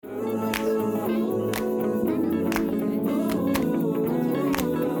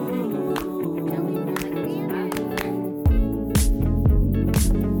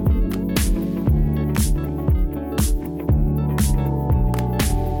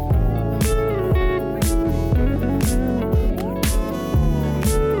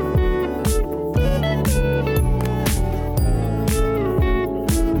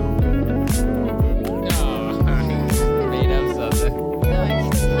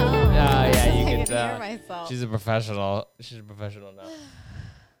prepare myself. She's a professional. She's a professional now.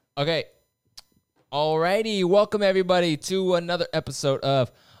 Okay. Alrighty. Welcome, everybody, to another episode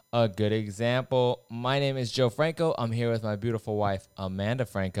of A Good Example. My name is Joe Franco. I'm here with my beautiful wife, Amanda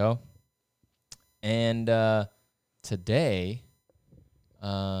Franco. And today,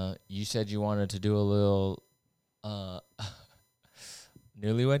 you said you wanted to do a little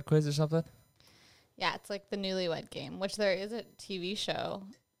Newlywed quiz or something? Yeah, it's like the Newlywed Game, which there is a TV show,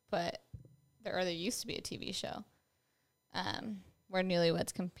 but there used to be a TV show where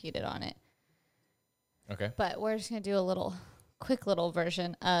Newlyweds competed on it. Okay. But we're just going to do a quick little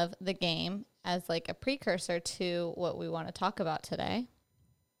version of the game as like a precursor to what we want to talk about today.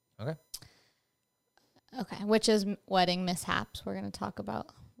 Okay. Okay, which is wedding mishaps. We're going to talk about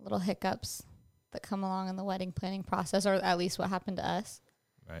little hiccups that come along in the wedding planning process, or at least what happened to us.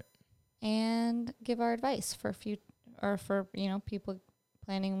 Right. And give our advice for people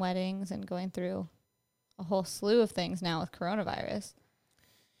planning weddings and going through a whole slew of things now with coronavirus.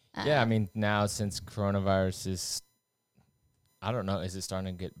 Yeah, I mean, now since coronavirus is, I don't know, is it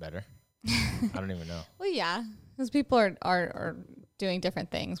starting to get better? I don't even know. Well, yeah, because people are doing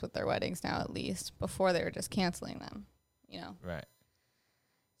different things with their weddings now, at least. Before they were just canceling them, Right.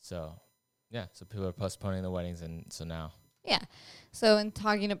 So, yeah, so people are postponing the weddings, and so now. Yeah. So in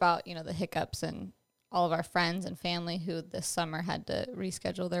talking about, the hiccups and all of our friends and family who this summer had to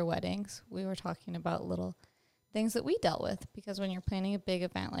reschedule their weddings, we were talking about little things that we dealt with, because when you're planning a big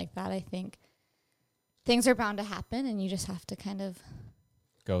event like that, I think things are bound to happen and you just have to kind of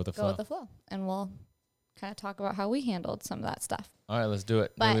go with the flow. And we'll kind of talk about how we handled some of that stuff. All right, let's do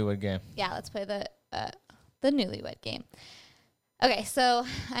it. Newlywed game. Yeah, let's play the Newlywed Game. Okay, so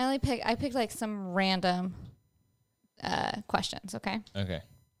I picked like some random questions, okay? Okay.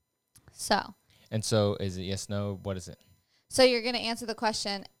 So is it yes, no? What is it? So you're going to answer the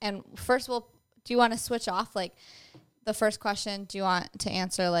question, and first do you want to switch off, like, the first question, do you want to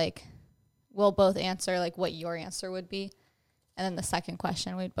answer, like, we'll both answer, like, what your answer would be, and then the second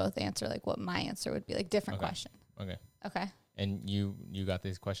question, we'd both answer, like, what my answer would be, like, different question. Okay. Okay. And you got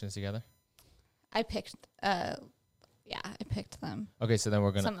these questions together? I picked, I picked them. Okay, so then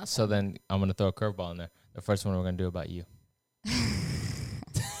then I'm going to throw a curveball in there. The first one we're going to do about you.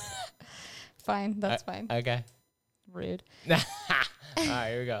 Fine, that's fine. Okay. Rude. All right,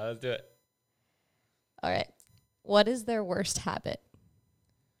 here we go. Let's do it. All right. What is their worst habit?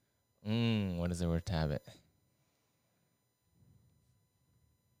 What is their worst habit?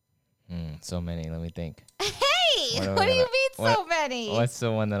 So many. Let me think. Hey, what do you mean so many? What's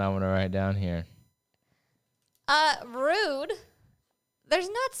the one that I'm going to write down here? Rude. There's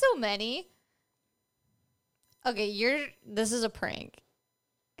not so many. Okay, this is a prank.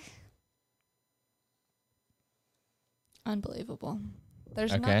 Unbelievable.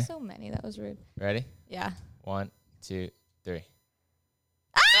 There's not so many. That was rude. Ready? Yeah. 1, 2, 3.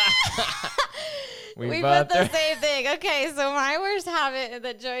 We put the same thing. Okay, so my worst habit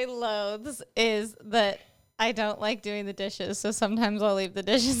that Joey loathes is that I don't like doing the dishes. So sometimes I'll leave the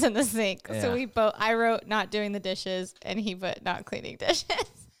dishes in the sink. Yeah. So I wrote not doing the dishes, and he put not cleaning dishes.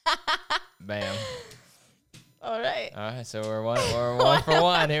 Bam. All right. All right, so we're one for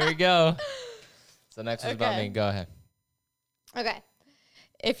one. Here we go. So next one's about me. Go ahead. Okay.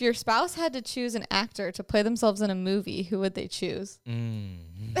 If your spouse had to choose an actor to play themselves in a movie, who would they choose?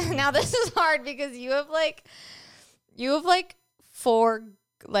 Now this is hard because you have four,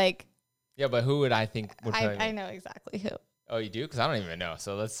 like. Yeah, but who would I think would play me? I know exactly who. Oh, you do? Because I don't even know.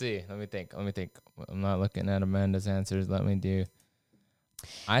 So let's see. Let me think. I'm not looking at Amanda's answers. Let me do.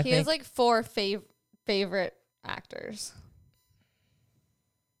 He has like four favorite actors.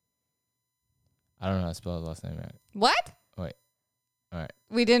 I don't know how to spell his last name right. What? Wait. All right.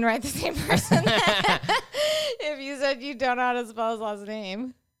 We didn't write the same person. If you said you don't know how to spell his last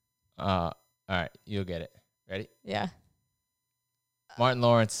name. All right. You'll get it. Ready? Yeah. Martin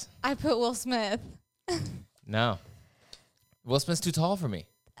Lawrence. I put Will Smith. No. Will Smith's too tall for me.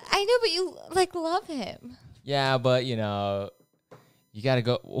 I know, but you love him. Yeah, but you got to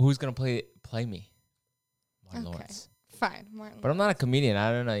go. Who's going to play me? Martin Lawrence. Fine. Martin But I'm not a comedian.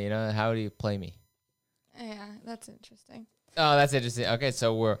 I don't know. How do you play me? Yeah, that's interesting. Oh, that's interesting. Okay,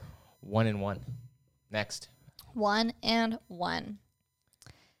 so we're 1-1. Next. 1-1.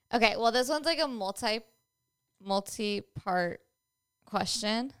 Okay, well, this one's like a multi-part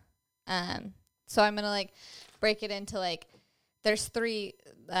question. So I'm gonna break it into there's three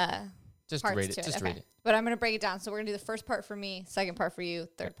just parts read it. to it. Just read it. But I'm gonna break it down. So we're gonna do the first part for me, second part for you,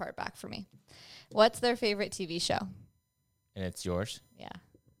 third part back for me. What's their favorite TV show? And it's yours? Yeah.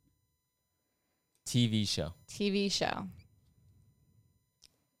 TV show. TV show.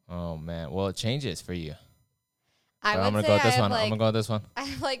 Oh man. Well, it changes for you. I But would I'm gonna say go with I this have one. I'm gonna go with this one. I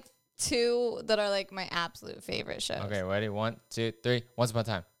have like 2 that are like my absolute favorite shows. Okay, ready? 1, 2, 3. Once Upon a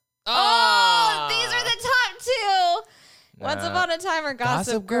Time. Oh, these are the top 2. Once Nah. Upon a Time or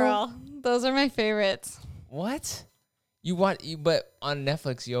Gossip Gossip Girl? Girl. Those are my favorites. What? But on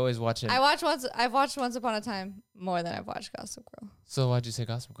Netflix you always watch it. I've watched Once Upon a Time more than I've watched Gossip Girl. So why'd you say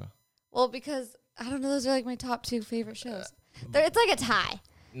Gossip Girl? Well, because I don't know, those are like my top 2 favorite shows. It's like a tie.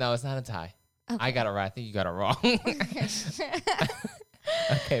 No, it's not a tie. Okay. I got it right. I think you got it wrong.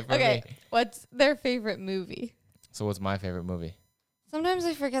 Okay, for Okay, me. what's their favorite movie? So what's my favorite movie? Sometimes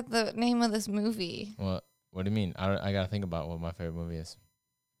I forget the name of this movie. What do you mean? I gotta think about what my favorite movie is.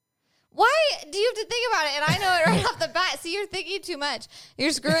 Why do you have to think about it? And I know it right off the bat. See, you're thinking too much.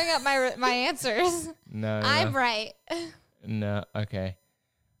 You're screwing up my answers. No, I'm right. No, okay.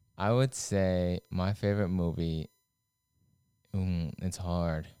 I would say my favorite movie. It's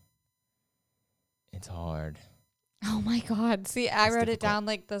hard. It's hard. Oh my God. See, I It's wrote it difficult. down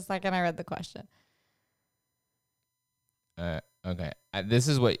like the second I read the question. Okay. This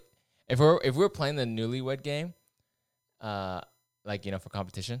is what if we're playing the Newlywed game, like for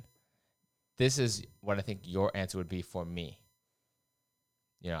competition. This is what I think your answer would be for me.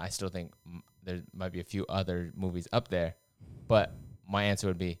 I still think there might be a few other movies up there, but my answer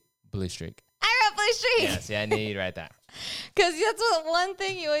would be Blue Streak. I wrote Blue Streak. Yeah, see, I knew you'd write that. Because that's what one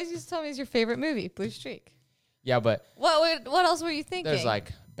thing you always used to tell me is your favorite movie, Blue Streak. Yeah, but What else were you thinking? there's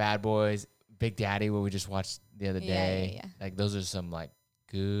like Bad Boys, Big Daddy, what we just watched the other day. Yeah. Like those are some like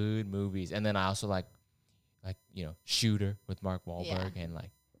good movies. And then I also like Shooter with Mark Wahlberg and like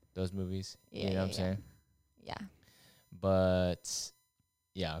those movies. Yeah, you know what I'm yeah. saying? Yeah. But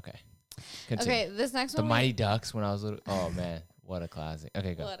yeah, okay. Continue. Okay, this next The one. Mighty Ducks when I was little. Oh man, what a classic.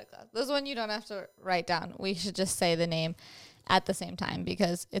 Okay, go. What a class. This one you don't have to write down. We should just say the name at the same time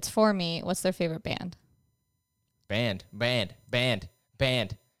because it's for me. What's their favorite band? Band. Write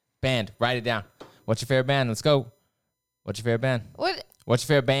it down. What's your favorite band? Let's go. What's your favorite band? What? What's your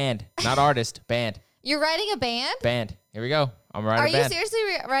favorite band? Not artist. Band. You're writing a band? Band. Here we go. I'm writing Are a you band. seriously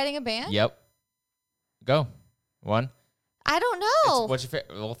writing a band? Yep. Go. 1. I don't know. What's your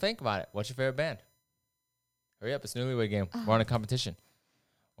favorite? Well, think about it. What's your favorite band? Hurry up. It's a Newlywed game. We're on a competition.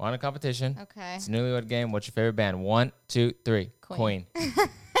 Okay. It's a Newlywed game. What's your favorite band? 1, 2, 3. Queen. Queen.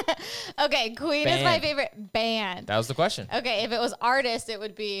 Okay, Queen is my Band. favorite band. That was the question. Okay, if it was artist, it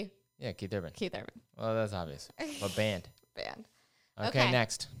would be Yeah, Keith Urban. Keith Urban. Well, that's obvious. But band. Band. Okay, Okay.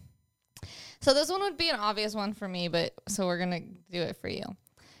 next. So this one would be an obvious one for me, but so we're going to do it for you.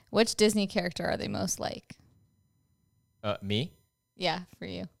 Which Disney character are they most like? Me? Yeah, for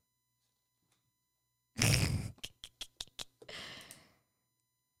you.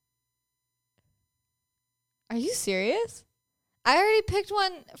 Are you serious? I already picked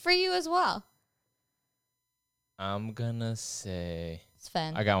one for you as well. I'm gonna say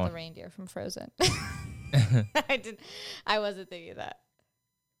Sven, I got the one. reindeer from Frozen. I wasn't thinking that.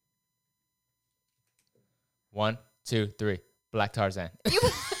 1, 2, 3. Black Tarzan.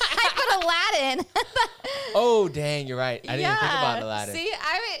 I put Aladdin. Oh, dang, you're right. I didn't even think about Aladdin. See,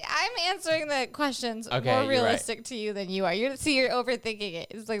 I'm answering the questions Okay, more you're realistic to you than you are. You're overthinking it.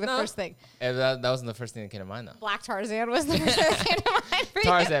 It's like the No. first thing. That wasn't the first thing that came to mind, though. Black Tarzan was the first thing that came to mind for you.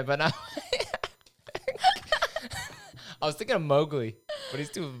 Tarzan, but not. I was thinking of Mowgli, but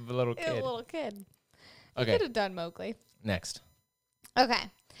he's too a little He's a kid. little kid. Okay, Could have done Mowgli. next. Okay.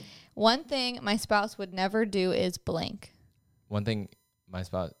 One thing my spouse would never do is blank. One thing my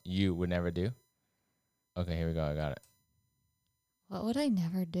spouse, you would never do. Okay, here we go. I got it. What would I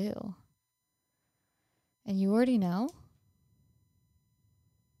never do? And you already know?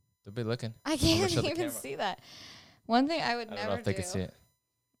 They'll be looking. I can't show the even camera. see that. One thing I would I don't never know if they do. can see it.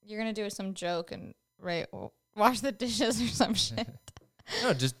 You're going to do some joke and wash the dishes or some shit.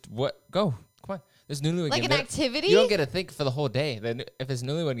 No, just what? Go. Come on. There's Newlywed Like game. an activity? You don't get to think for the whole day. Then if it's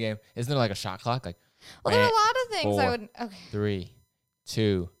Newlywed game, isn't there like a shot clock? Like, Well, there are a lot of things I 4, would. Okay. 3,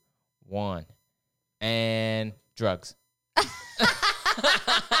 2, 1, and drugs.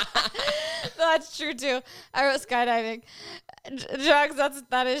 That's true too. I wrote skydiving. Drugs,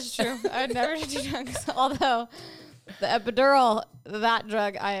 that is true. I would never do drugs. Although the epidural, that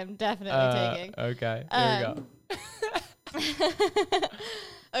drug I am definitely taking. Okay. Here we go.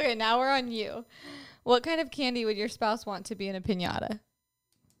 Okay, now we're on you. What kind of candy would your spouse want to be in a piñata?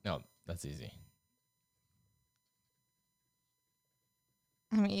 No, that's easy.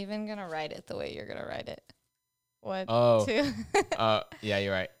 I'm even going to write it the way you're going to write it. 1, Oh. 2. Yeah,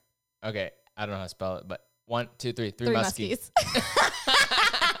 you're right. Okay. I don't know how to spell it, but 1, 2, 3. 3 Three Muskies.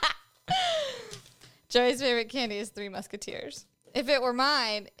 Muskies. Joey's favorite candy is Three Musketeers. If it were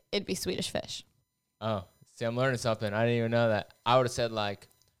mine, it'd be Swedish Fish. Oh, see, I'm learning something. I didn't even know that. I would have said like.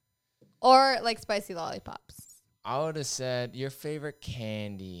 Or like spicy lollipops. I would have said your favorite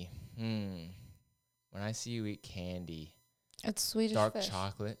candy. When I see you eat candy. It's Swedish dark Fish.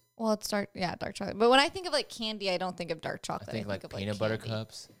 Chocolate. Well, it's dark chocolate. But when I think of like candy, I don't think of dark chocolate. I think like of peanut butter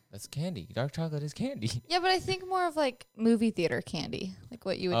cups. That's candy. Dark chocolate is candy. Yeah, but I think more of like movie theater candy, like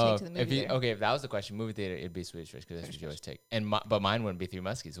what you would take to the movie theater. Okay, if that was the question, movie theater, it'd be Swedish Fish because that's what you always take. And but mine wouldn't be Three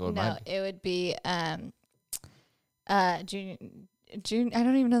Muskies. What would mine be? It would be Junior. I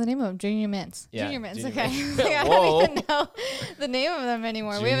don't even know the name of them. Junior Mints. Yeah, Junior Mints. Junior Okay. Mints. I don't even know the name of them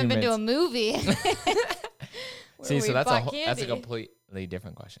anymore. We Junior haven't been to a Mints. movie. See, so that's bought that's a candy. completely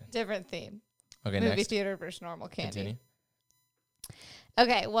different question. Different theme. Okay, Movie next. theater versus normal candy. Continue.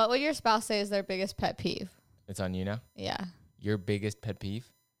 Okay, what would your spouse say is their biggest pet peeve? It's on you now. Yeah. Your biggest pet peeve.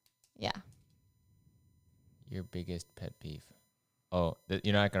 Yeah. Your biggest pet peeve. Oh,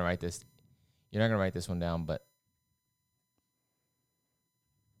 you're not gonna write this. You're not gonna write this one down, but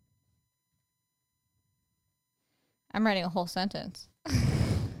I'm writing a whole sentence.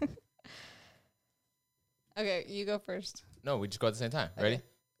 Okay, you go first. no, we just go at the same time. Okay. Ready?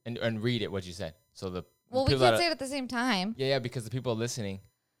 And read it what you said. So the Well, we people can't that say it at the same time. yeah, because the people listening,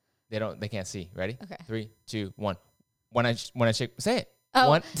 they can't see. Ready? Okay. 3, 2, 1. When I shake, say it. Oh,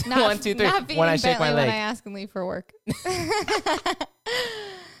 One, not, 1, 2, 3. Not When I shake Bentley my when leg. I ask and leave for work.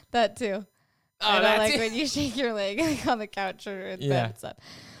 That too. Oh, I don't that's like it. when you shake your leg like on the couch or in Yeah. bed and stuff.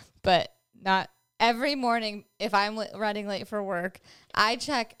 But not every morning. If I'm running late for work, I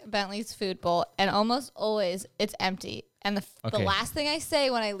check Bentley's food bowl, and almost always it's empty. And the Okay. last thing I say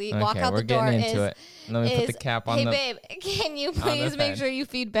when I walk Okay, out we're the door getting into is, it. Let me put the cap on hey the. babe, can you on the please make fan. sure you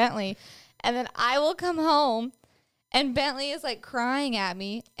feed Bentley? And then I will come home, and Bentley is like crying at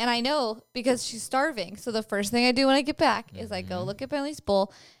me, and I know because she's starving. So the first thing I do when I get back is I go look at Bentley's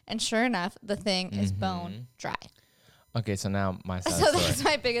bowl, and sure enough, the thing is bone dry. Okay, so now my side So of the that's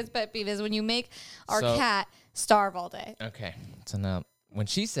story. my biggest pet peeve is when you make our So- cat starve all day. Okay, so now when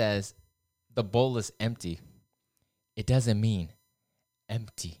she says the bowl is empty, it doesn't mean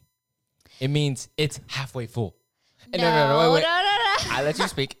empty. It means it's halfway full. No, wait. I let you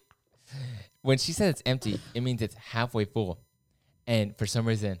speak. When she says it's empty, it means it's halfway full. And for some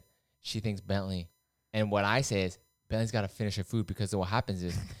reason, she thinks Bentley. And what I say is, Bentley's got to finish her food because what happens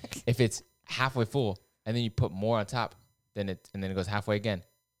is, if it's halfway full and then you put more on top, and then it goes halfway again,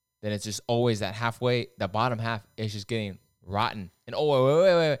 then it's just always that halfway, the bottom half is just getting rotten. And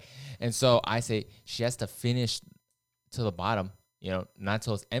wait. And so I say she has to finish to the bottom, not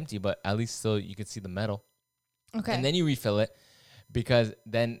till it's empty, but at least so you can see the metal. Okay. And then you refill it, because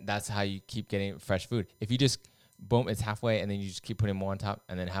then that's how you keep getting fresh food. If you just, boom, it's halfway, and then you just keep putting more on top,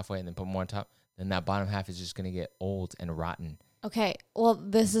 and then halfway, and then put more on top, then that bottom half is just going to get old and rotten. Okay. Well,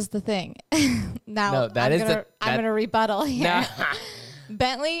 this is the thing. Now, No, that is I'm going to rebuttal here. Nah.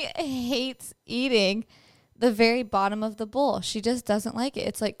 Bentley hates eating the very bottom of the bowl. She just doesn't like it.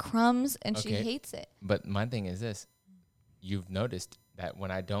 It's like crumbs, and she Okay. hates it. But my thing is this. You've noticed that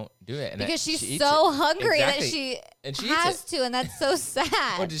when I don't do it. And Because she she's eats so it. hungry Exactly. that she, And she eats has it. to, and that's so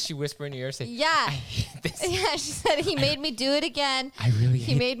sad. Or does she whisper in your ear, say, Yeah. I hate this. Yeah, she said he made me do it again. I really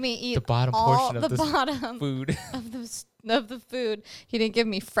He hate made me eat the bottom all portion of the this bottom food. of the food. He didn't give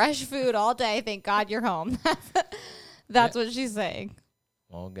me fresh food all day. Thank God you're home. That's what she's saying.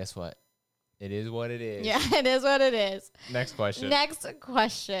 Well, guess what? It is what it is. Yeah, it is what it is. Next question. Next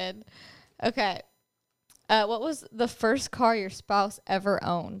question. Okay. What was the first car your spouse ever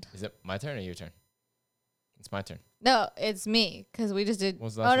owned? Is it my turn or your turn? It's my turn. No, it's me because we just did. What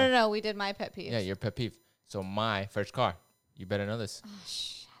was the last no, one? no, we did my pet peeves. Yeah, your pet peeve. So my first car. You better know this. Oh,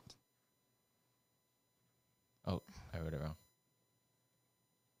 shit. Oh, I wrote it wrong.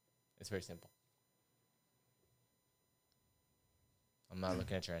 It's very simple. I'm not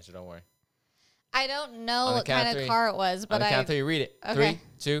looking at your answer. Don't worry. I don't know On the what count kind of of three. car it was, On but the count I of three, read it. Okay. 3,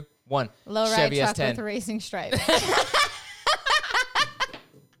 2, 1. low ride Chevy truck S10. with a racing stripe.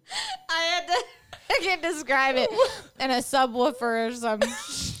 I can't describe it. And a subwoofer or some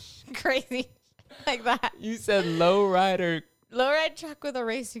crazy like that. You said low rider Low ride truck with a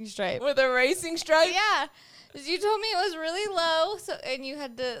racing stripe. with a racing stripe? Yeah. 'Cause you told me it was really low, and you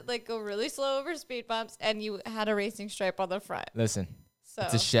had to like go really slow over speed bumps, and you had a racing stripe on the front. Listen, So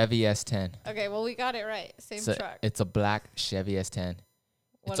it's a Chevy S10. okay, well we got it right. Same truck. It's a black Chevy S10.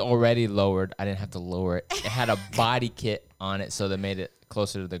 What- It's already lowered. I didn't have to lower it. It had a body kit on it, so they made it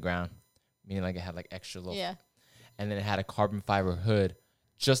closer to the ground, meaning like it had like extra little. Yeah. And then it had a carbon fiber hood.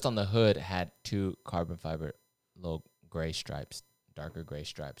 Just on the hood had 2 carbon fiber little gray stripes, darker gray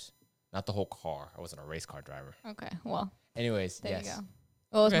stripes. Not the whole car. I wasn't a race car driver. Okay. Well, Anyways, there yes. you go.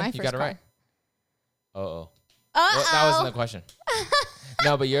 Well, it was Okay, my you first got it car. right. Uh-oh. Uh-oh. Well, that wasn't the question.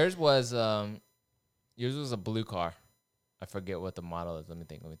 No, but yours was a blue car. I forget what the model is. Let me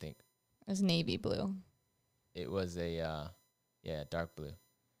think. It was navy blue. It was a dark blue.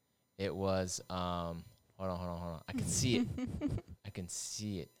 It was hold on. I can see it. I can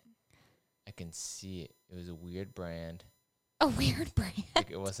see it. It was a weird brand. A weird brand.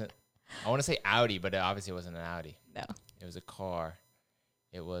 Like it wasn't. I want to say Audi, but it obviously wasn't an Audi. No. It was a car.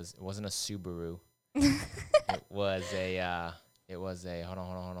 It wasn't a Subaru. It was a hold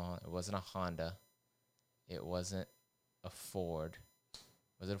on. It wasn't a Honda. It wasn't a Ford.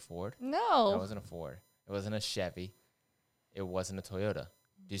 Was it a Ford? No. It wasn't a Ford. It wasn't a Chevy. It wasn't a Toyota.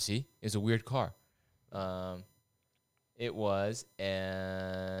 Do you see? It's a weird car. It was,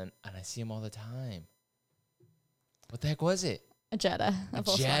 and I see them all the time. What the heck was it? A Jetta. A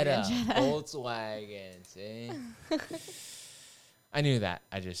Volkswagen Jetta. Volkswagen. See? I knew that.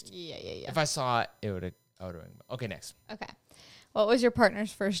 I just Yeah. if I saw it, I would have ring. Okay, next. Okay. What was your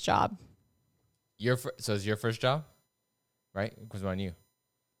partner's first job? So it's your first job, right? Because we're on you.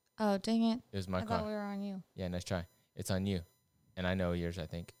 Oh, dang it. It was my I car. thought we were on you. Yeah, nice try. It's on you, and I know yours. I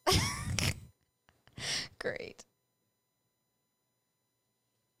think. Great.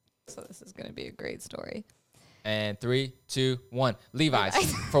 So this is going to be a great story. And 3, 2, 1.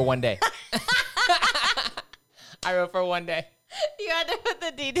 Levi's for one day. I wrote for one day. You had to put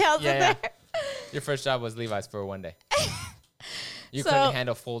the details in Yeah. there. Your first job was Levi's for one day. You So- couldn't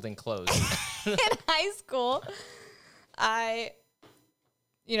handle folding clothes. In high school,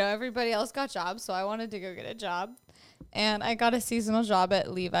 everybody else got jobs, so I wanted to go get a job. And I got a seasonal job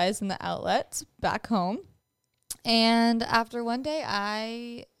at Levi's in the outlets back home. And after one day,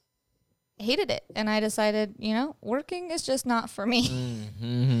 I hated it. And I decided, working is just not for me.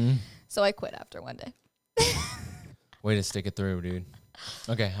 Mm-hmm. So I quit after one day. Way to stick it through, dude.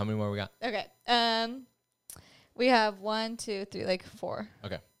 Okay, how many more we got? Okay. We have 1, 2, 3, like 4.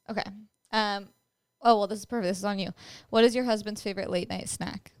 Okay. Okay. This is perfect. This is on you. What is your husband's favorite late night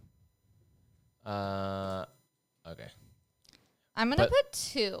snack? Okay. I'm going to put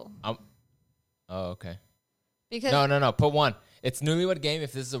 2. Oh, okay. Because No. Put 1. It's Newlywed game.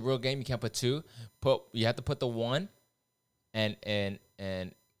 If this is a real game, you can't put 2. You have to put the 1, and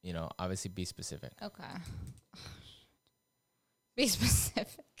obviously be specific. Okay. Be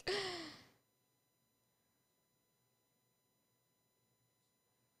specific.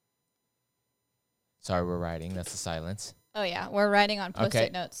 Sorry, we're writing. That's the silence. Oh yeah, we're writing on post-it Okay.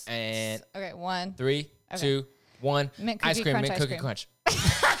 notes. And okay, 1. 3, Okay. 2, 1. Mint Ice cookie cream, crunch, mint ice cookie cream. crunch.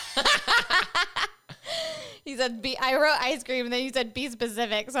 He said I wrote ice cream, and then you said be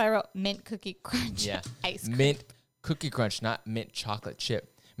specific, so I wrote mint cookie crunch. Yeah. Ice cream. Mint cookie crunch, not mint chocolate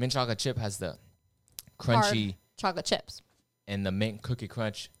chip. Mint chocolate chip has the crunchy Hard chocolate chips. and the mint cookie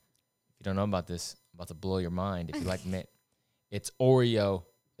crunch. If you don't know about this, I'm about to blow your mind. If you like mint, it's Oreo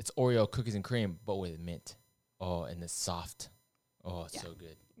cookies and cream, but with mint. Oh, and it's soft. Oh, it's so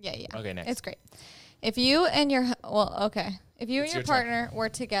good. Yeah. Okay, next. It's great. If you and your If you It's and your your turn. partner were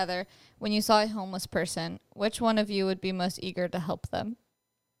together when you saw a homeless person, which one of you would be most eager to help them?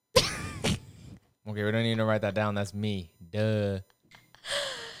 Okay, we don't need to write that down. That's me. Duh.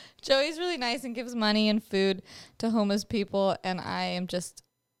 Joey's really nice and gives money and food to homeless people, and I am just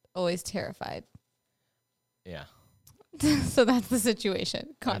always terrified. Yeah. So that's the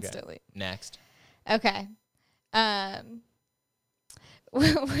situation constantly. Next. Okay.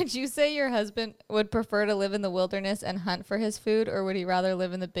 Would you say your husband would prefer to live in the wilderness and hunt for his food, or would he rather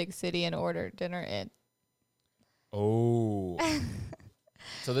live in the big city and order dinner in? Oh.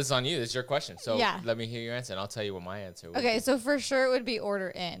 So this is on you. This is your question. So Yeah. let me hear your answer, and I'll tell you what my answer would Okay, be. so for sure it would be order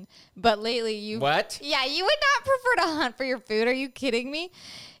in. But lately you... What? Yeah, you would not prefer to hunt for your food. Are you kidding me?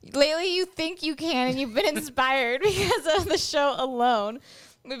 Lately you think you can, and you've been inspired because of the show Alone.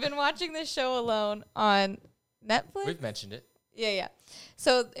 We've been watching the show Alone on Netflix. We've mentioned it. Yeah.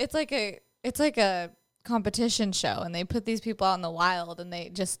 So it's like a competition show, and they put these people out in the wild, and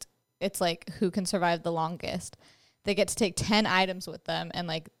it's like who can survive the longest. They get to take 10 items with them and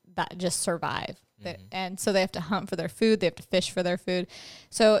like that just survive. And so they have to hunt for their food. They have to fish for their food.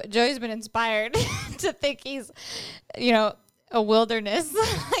 So Joey's been inspired to think he's, a wilderness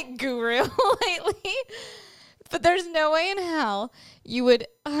like guru lately. But there's no way in hell you would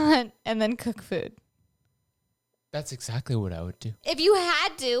hunt and then cook food. That's exactly what I would do. If you had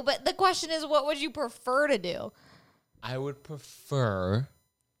to, but the question is, what would you prefer to do? I would prefer...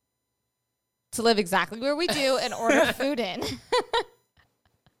 To live exactly where we do and order food in.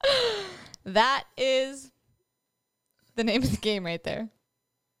 That is the name of the game right there.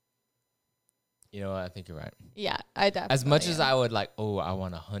 You know what? I think you're right. Yeah, I definitely. As much as I would like, I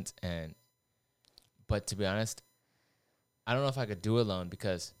want to hunt but to be honest, I don't know if I could do it alone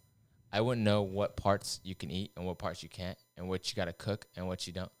because I wouldn't know what parts you can eat and what parts you can't and what you got to cook and what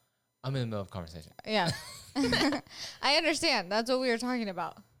you don't. I'm in the middle of a conversation. Yeah. I understand. That's what we were talking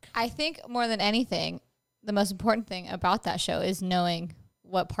about. I think more than anything, the most important thing about that show is knowing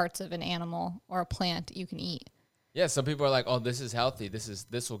what parts of an animal or a plant you can eat. Yeah, some people are like, "Oh, this is healthy.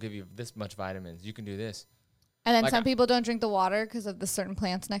 This will give you this much vitamins. You can do this." And then some people don't drink the water because of the certain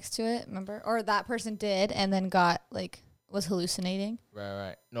plants next to it, remember? Or that person did and then was hallucinating.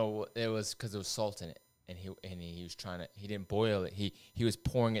 Right. No, it was because there was salt in it, and he was he didn't boil it. He was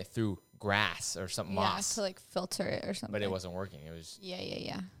pouring it through grass or something, moss to filter it or something. But it wasn't working. It was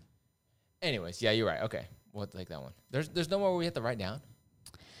Yeah. Anyways, yeah, you're right. Okay, we'll take that one. There's no more we have to write down.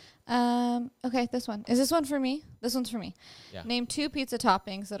 Okay, this one. Is this one for me? This one's for me. Yeah. Name 2 pizza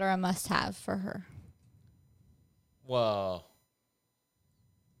toppings that are a must-have for her. Whoa.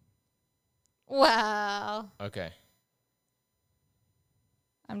 Wow. Okay.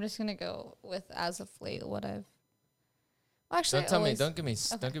 I'm just gonna go with as of late what I've. Well, actually, Don't give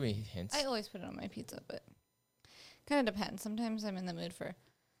me hints. I always put it on my pizza, but kind of depends. Sometimes I'm in the mood for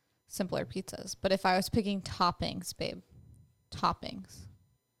simpler pizzas. But if I was picking toppings, babe, toppings.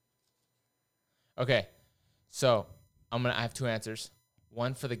 Okay, so I have 2 answers.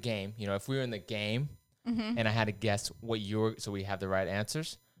 One for the game. You know, if we were in the game and I had to guess what so we have the right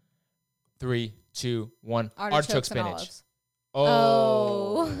answers. 3, 2, 1. Artichoke spinach. Olives.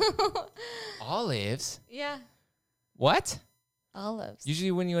 Oh. Olives? Yeah. What? Olives.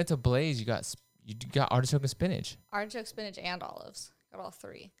 Usually when you went to Blaze, you got artichoke and spinach. Artichoke, spinach, and olives. Got all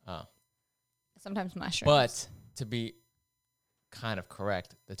 3. Oh. Sometimes mushrooms. But to be kind of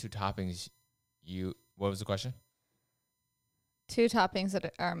correct, the 2 toppings what was the question? 2 toppings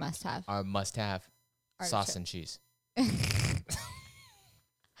that are must-have. Are must-have sauce and cheese.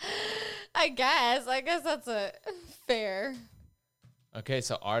 I guess that's a fair. Okay,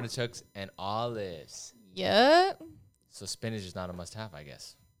 so artichokes and olives. Yep. So spinach is not a must-have, I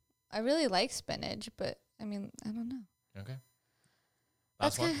guess. I really like spinach, but I mean, I don't know. Okay.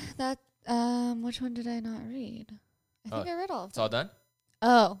 Last one? Which one did I not read? I think I read all of them. It's all done?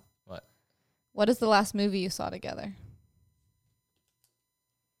 Oh. What is the last movie you saw together?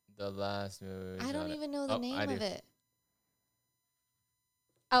 The last movie. I don't even know the name of it.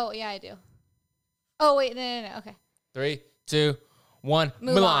 Oh, yeah, I do. Oh, wait, no. Okay. 3, 2, 1.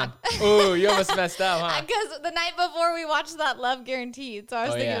 Mulan. Ooh, you almost messed up, huh? Because the night before we watched that Love Guaranteed, so I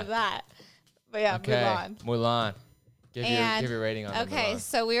was thinking of that. But yeah, okay. Mulan. Give your rating on Mulan. Okay,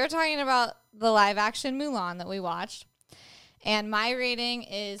 so we were talking about the live action Mulan that we watched, and my rating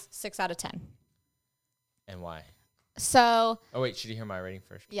is 6 out of 10. And why? So. Oh, wait, should you hear my rating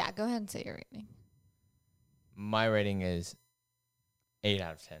first? Yeah, go ahead and say your rating. My rating is 8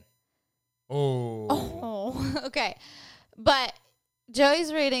 out of 10. Oh, okay. But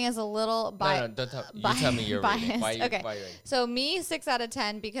Joey's rating is a little No, don't tell. You tell me your rating. Why okay. Why your rating? So me, 6 out of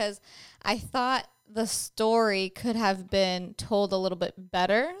 10 because I thought the story could have been told a little bit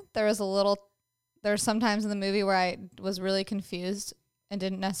better. There was sometimes in the movie where I was really confused and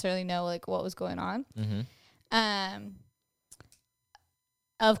didn't necessarily know what was going on. Mm-hmm.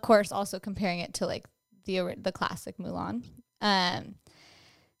 Of course, also comparing it to the classic Mulan. I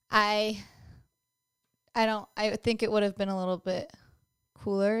think it would have been a little bit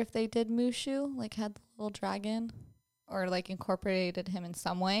cooler if they did Mushu, had the little dragon, or incorporated him in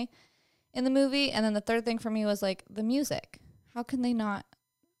some way in the movie. And then the third thing for me was the music. How can they not,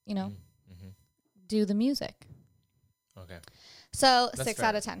 do the music? Okay. So That's 6 fair.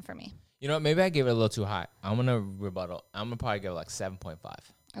 out of 10 for me. You know what? Maybe I gave it a little too high. I'm going to rebuttal. I'm going to probably give it 7.5.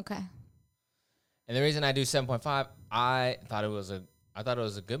 Okay. And the reason I do 7.5, I thought it was a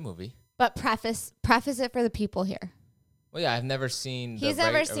good movie. But preface it for the people here. Well, yeah, I've never seen He's the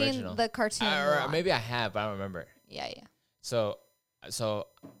never seen original. the cartoon. Maybe I have, but I don't remember. Yeah. So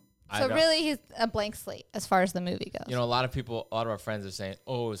really, he's a blank slate as far as the movie goes. You know, a lot of our friends are saying,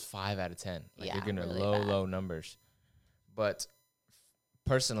 "Oh, it was 5 out of 10." You're getting really low numbers. But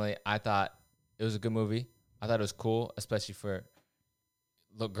personally, I thought it was a good movie. I thought it was cool, especially for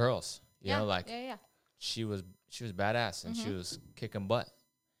little girls. You know, yeah. She was badass and she was kicking butt.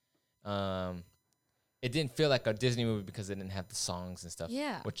 It didn't feel like a Disney movie because it didn't have the songs and stuff.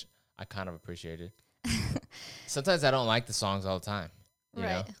 Yeah. Which I kind of appreciated. Sometimes I don't like the songs all the time. You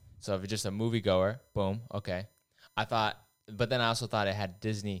know? So if you're just a moviegoer, boom, okay. But then I also thought it had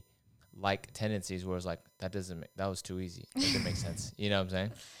Disney-like tendencies where it was that was too easy. It didn't make sense. You know what I'm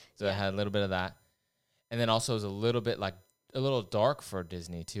saying? So it had a little bit of that. And then also it was a little bit a little dark for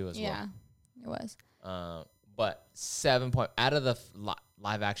Disney too as well. It was. But 7 point out of the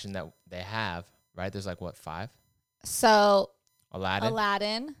live action that they have, right? There's like what, 5? So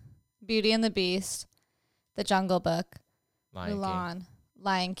Aladdin, Beauty and the Beast, The Jungle Book, Lion Mulan, King.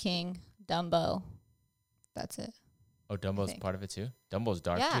 Lion King, Dumbo. That's it. Oh, Dumbo's part of it too? Dumbo's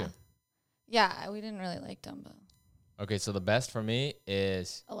dark too. Yeah, we didn't really like Dumbo. Okay, so the best for me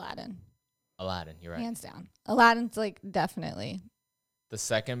is Aladdin. Aladdin, you're right. Hands down. Aladdin's like definitely The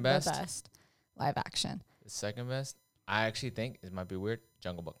second best? the best live action. The second best? I actually think, it might be weird,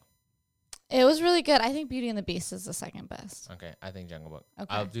 Jungle Book. It was really good. I think Beauty and the Beast is the second best. Okay, I think Jungle Book. Okay.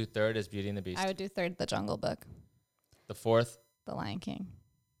 I'll do third as Beauty and the Beast. I would do third, The Jungle Book. The fourth, The Lion King.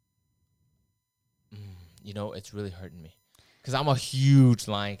 it's really hurting me. Because I'm a huge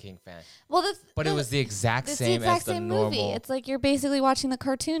Lion King fan. Well, but it was the exact same as the normal movie. It's like you're basically watching the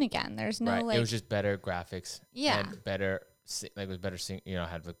cartoon again. There's no right. like. It was just better graphics. Yeah. And better, it was better sing.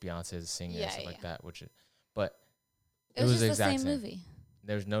 Had like Beyonce singing and stuff like that. But it was just the the exact same movie.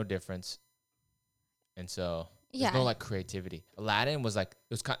 There's no difference, and so there's Yeah. no like creativity. Aladdin was like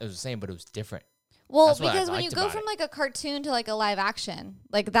it was the same, but it was different. Well, That's what I because when you liked go about from it. like a cartoon to like a live action,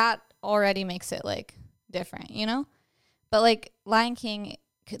 like that already makes it like different, But like Lion King,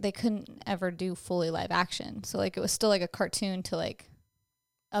 they couldn't ever do fully live action, so like it was still like a cartoon to like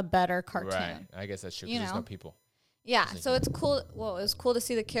a better cartoon. Right. I guess that's true. 'Cause there's no people. Yeah, so it's cool. Well, it was cool to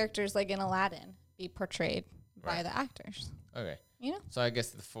see the characters like in Aladdin be portrayed by the actors. Okay. You know? So I guess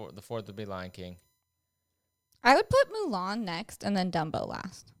the fourth would be Lion King. I would put Mulan next and then Dumbo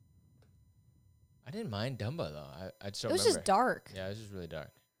last. I didn't mind Dumbo though. I just don't It was remember. just dark. Yeah, it was just really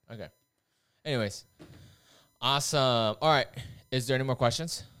dark. Okay. Anyways, awesome. All right. Is there any more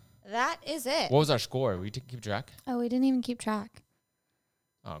questions? That is it. What was our score? We didn't keep track. Oh, we didn't even keep track.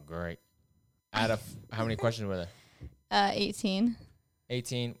 Oh, great. Out of how many questions were there? 18.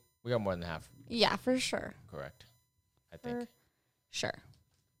 18. We got more than half. Yeah, for sure. Correct. I think. For sure.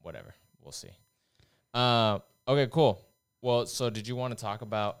 Whatever. We'll see. Okay, cool. Well, so did you want to talk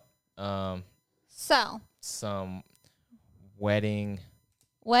about So, some wedding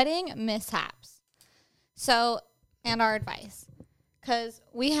mishaps. So, and our advice. Because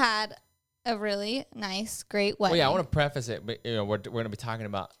we had a really nice, great wedding. Well, yeah, I want to preface it, but we're going to be talking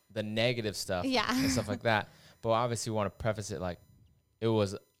about the negative stuff and stuff like that. But obviously, we want to preface it like it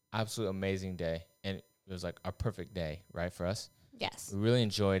was an absolute amazing day, and it was like a perfect day, right, for us. Yes. We really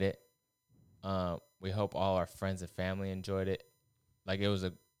enjoyed it. We hope all our friends and family enjoyed it. Like it was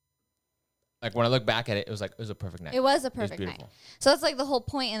when I look back at it, it was a perfect night. It was a perfect night. So that's like the whole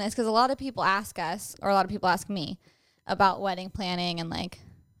point in this, because a lot of people ask us, or a lot of people ask me about wedding planning and like,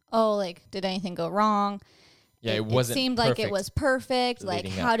 oh, like did anything go wrong? Yeah, it wasn't. It seemed like it was perfect. Like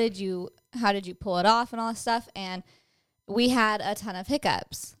how did you pull it off and all this stuff? And we had a ton of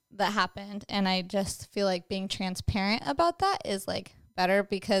hiccups that happened, and I just feel like being transparent about that is like better,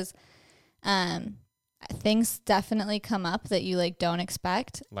 because things definitely come up that you like don't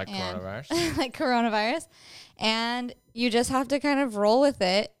expect, like coronavirus. like coronavirus, and you just have to kind of roll with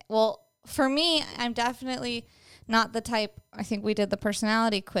it. Well, for me, I'm definitely not the type. I think we did the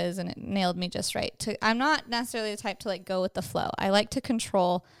personality quiz and it nailed me just right. I'm not necessarily the type to like go with the flow. I like to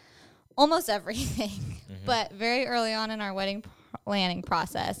control almost everything. Mm-hmm. But very early on in our wedding planning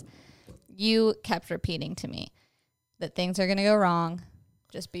process, you kept repeating to me that things are going to go wrong.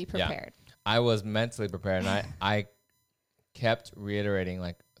 Just be prepared. Yeah. I was mentally prepared, and I kept reiterating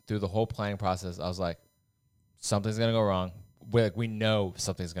like through the whole planning process. I was like, something's going to go wrong. We know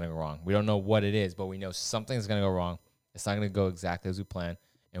something's going to go wrong. We don't know what it is, but we know something's going to go wrong. It's not going to go exactly as we plan,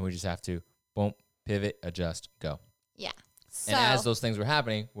 and we just have to, boom, pivot, adjust, go. Yeah. And as those things were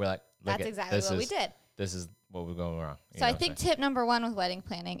happening, we're like, that's exactly what we did. This is what we're going wrong. So I think tip number 1 with wedding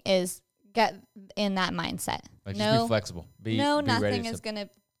planning is get in that mindset. Like just be flexible. Nothing is going to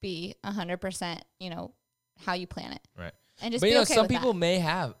be 100%, how you plan it. Right. And just but be okay some with people that. may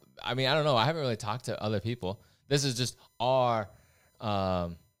have, I mean, I don't know. I haven't really talked to other people. This is just our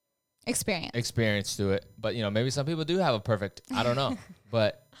experience to it. But, maybe some people do have a perfect, I don't know.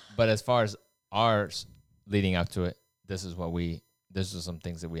 but as far as ours leading up to it, this is some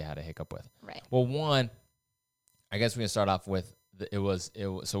things that we had a hiccup with. Right. Well, one, I guess we can start off with,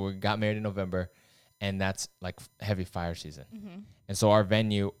 so we got married in November, and that's like heavy fire season. Mm-hmm. And so our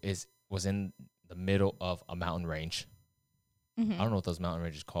venue was in the middle of a mountain range. Mm-hmm. I don't know what those mountain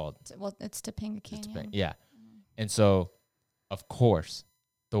ranges are called. Well, it's Topanga Canyon. Yeah. Mm-hmm. And so, of course,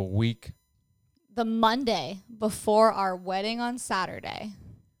 the Monday before our wedding on Saturday,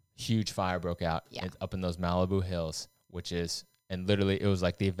 huge fire broke out up in those Malibu hills, and literally it was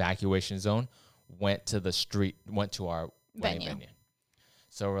like the evacuation zone went to our wedding venue.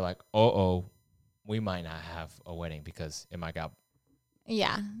 So we're like, oh, we might not have a wedding because it might got,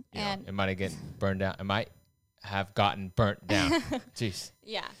 Yeah. it might have gotten burned down. It might have gotten burnt down. Jeez.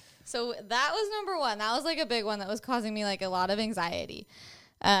 Yeah. So that was number one. That was like a big one that was causing me like a lot of anxiety.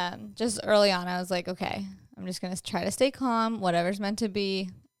 Just early on, I was like, okay, I'm just going to try to stay calm. Whatever's meant to be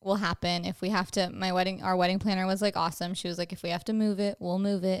will happen. If we have to, our wedding planner was like awesome. She was like, if we have to move it, we'll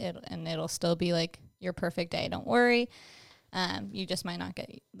move it, and it'll still be like your perfect day. Don't worry. You just might not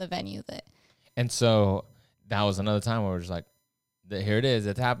get the venue that. And so that was another time where we're just like, here it is.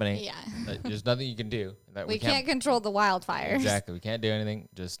 It's happening. Yeah. There's nothing you can do. We can't control the wildfires. Exactly. We can't do anything.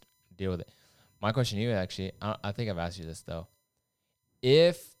 Just deal with it. My question to you, actually, I think I've asked you this, though.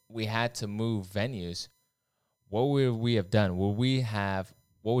 If we had to move venues, what would we have done? What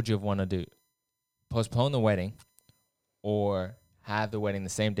would you have wanted to do? Postpone the wedding or have the wedding the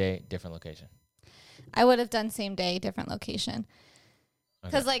same day, different location? I would have done same day, different location.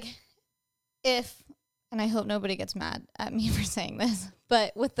 Because, and I hope nobody gets mad at me for saying this,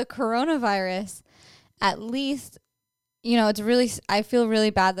 but with the coronavirus, at least, I feel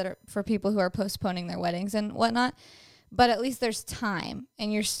really bad for people who are postponing their weddings and whatnot, but at least there's time,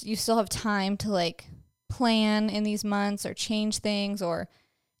 and you still have time to, like, plan in these months or change things, or,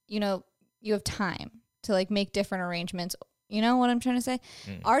 you have time to, like, make different arrangements. You know what I'm trying to say?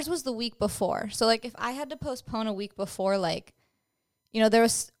 Ours was the week before. So, like, if I had to postpone a week before, like, there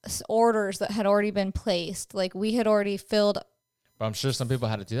was orders that had already been placed. Like, we had already filled. But I'm sure some people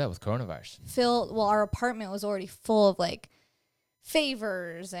had to do that with coronavirus. Our apartment was already full of, like,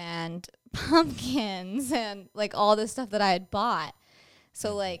 favors and pumpkins and, like, all this stuff that I had bought.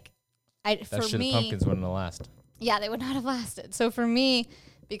 So, like, the pumpkins wouldn't have lasted. Yeah, they would not have lasted. So for me,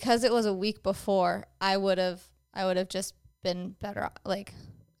 because it was a week before, I would have just been better. Like,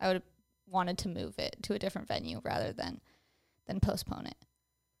 I would have wanted to move it to a different venue rather than postpone it.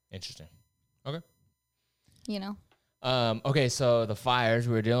 Interesting. Okay. Okay, so the fires,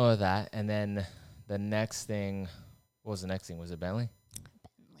 we were dealing with that, and then the next thing, what was the next thing? Was it Bentley?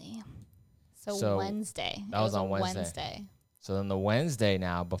 Bentley. So Wednesday. That was on Wednesday. So then the Wednesday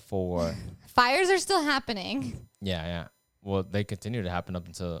now before. Fires are still happening. Yeah. Well, they continue to happen up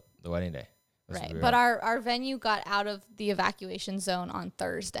until the wedding day. Right. But our venue got out of the evacuation zone on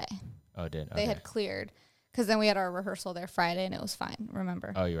Thursday. Oh, it did? Okay. They had cleared. Because then we had our rehearsal there Friday, and it was fine,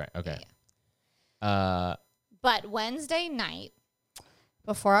 remember? Oh, you're right. Okay. Yeah. But Wednesday night,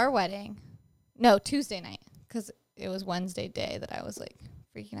 before our wedding, Tuesday night, because it was Wednesday day that I was, like,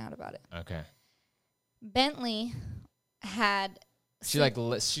 freaking out about it. Okay. Bentley had... She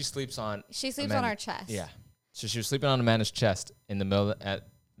sleeps on... She sleeps on our chest. Yeah. So she was sleeping on Amanda's chest in the middle of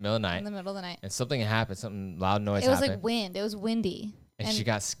the night. In the middle of the night. And something happened. Something loud noise happened. It was like wind. It was windy. And she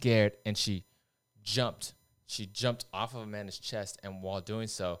got scared, and she jumped. She jumped off of Amanda's chest, and while doing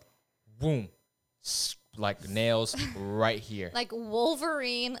so, boom, like nails right here. Like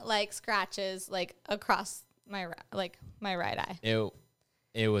Wolverine, like scratches, like across my right eye.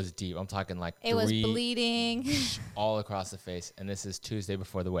 It was deep. I'm talking like it was bleeding all across the face, and this is Tuesday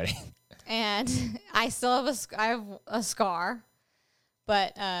before the wedding. And I still have a scar,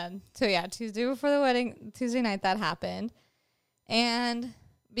 but Tuesday before the wedding, Tuesday night that happened, and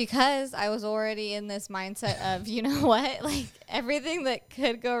because I was already in this mindset of, you know what, like everything that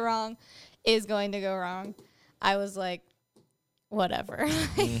could go wrong is going to go wrong, I was like, whatever,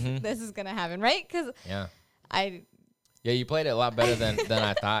 this is gonna happen, right? Because you played it a lot better than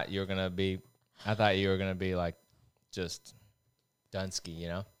I thought you were gonna be. I thought you were gonna be like just Dunsky, you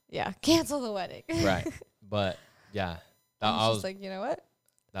know? Yeah, cancel the wedding. Right, but yeah, I was just like, you know what?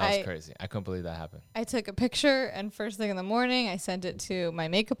 That was crazy. I couldn't believe that happened. I took a picture, and first thing in the morning, I sent it to my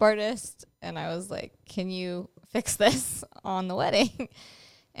makeup artist, and I was like, can you fix this on the wedding?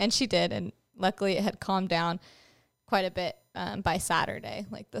 And she did, and luckily it had calmed down quite a bit by Saturday,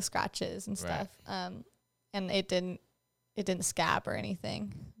 like the scratches and stuff. Right. And it didn't scab or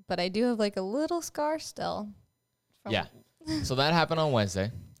anything. But I do have like a little scar still. Yeah. So that happened on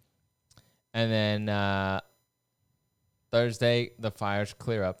Wednesday. And then Thursday, the fires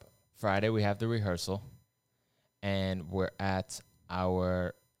clear up. Friday, we have the rehearsal. And we're at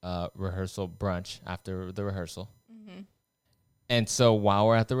our rehearsal brunch after the rehearsal. Mm-hmm. And so while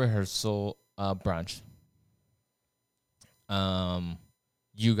we're at the rehearsal brunch,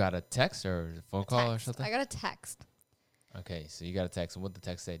 you got a text or a phone call or something? I got a text. Okay, so you got a text. And what did the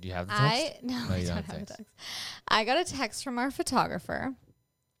text say? Do you have the text? No, I don't have a text. I got a text from our photographer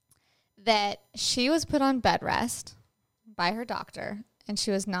that she was put on bed rest by her doctor, and she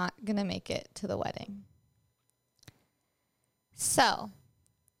was not going to make it to the wedding. So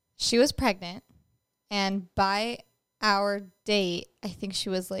she was pregnant, and by our date, I think she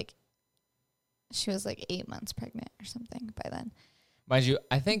was like 8 months pregnant or something by then. Mind you,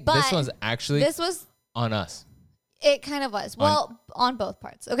 I think But this one's actually this was on us. It kind of was. Well, on both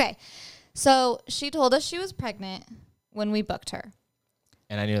parts. Okay. So she told us she was pregnant when we booked her.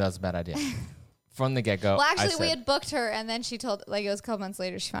 And I knew that was a bad idea. From the get-go. Well, actually, we had booked her, and then she told, like, it was a couple months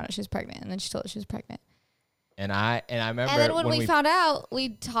later, she found out she was pregnant, and then she told us she was pregnant. And I remember. And then when we found out, we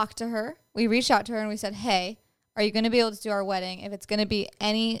talked to her. We reached out to her, and we said, hey, are you going to be able to do our wedding? If it's going to be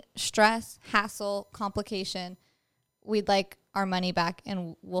any stress, hassle, complication, we'd like our money back,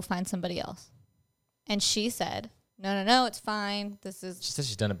 and we'll find somebody else. And she said, no, it's fine. She said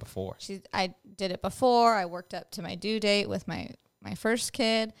she's done it before. I did it before. I worked up to my due date with my first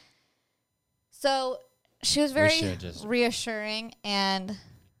kid. So she was very reassuring, and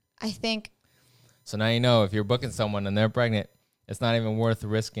I think. So now you know if you're booking someone and they're pregnant, it's not even worth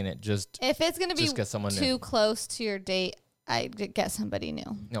risking it. Just if it's going to be get someone too close to your date, I get somebody new.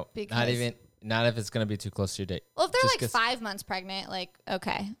 No, not if it's going to be too close to your date. Well, if they're like 5 months pregnant, like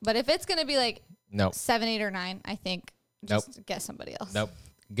okay, but if it's going to be like 7, 8, or 9, I think just get somebody else. Nope,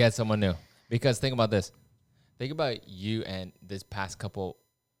 get someone new. Because think about this. Think about you and this past couple.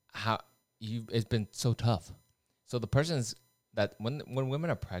 It's been so tough. So the person's that when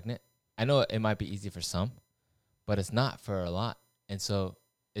women are pregnant, I know it might be easy for some, but it's not for a lot. And so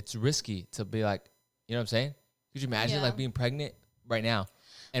it's risky to be like, you know what I'm saying? Could you imagine like being pregnant right now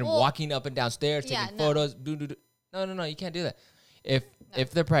and walking up and down stairs, taking photos? No, you can't do that.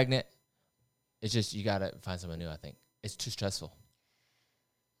 If they're pregnant, it's just you gotta find someone new. I think it's too stressful.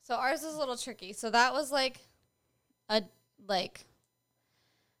 So ours is a little tricky. So that was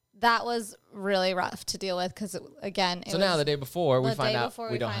that was really rough to deal with because again. Now the day before we find out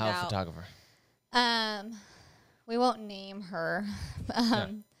we don't have a photographer. We won't name her,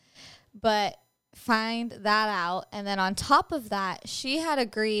 but find that out, and then on top of that, she had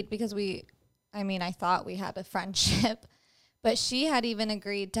agreed because I thought we had a friendship, but she had even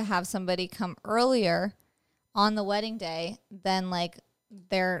agreed to have somebody come earlier on the wedding day than like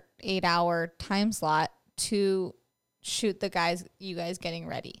their 8-hour time slot to shoot you guys getting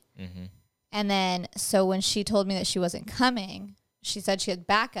ready. Mm-hmm. And then, so when she told me that she wasn't coming, she said she had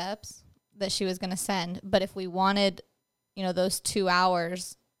backups that she was going to send. But if we wanted, those 2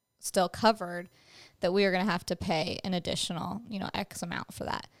 hours still covered, that we were going to have to pay an additional, X amount for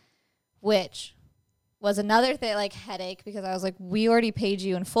that, which was another thing, like headache, because I was like, we already paid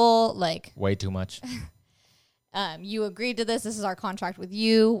you in full, like way too much. You agreed to this. This is our contract with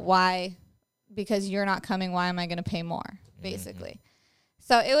you. Why? Because you're not coming. Why am I going to pay more? Basically. Mm-hmm.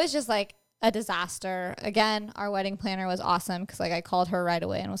 So it was just like a disaster. Again, our wedding planner was awesome because like I called her right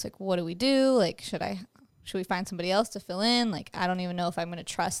away and was like, what do we do? Like, should we find somebody else to fill in? Like, I don't even know if I'm going to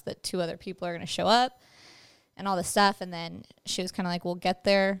trust that 2 other people are going to show up and all this stuff. And then she was kind of like, well, get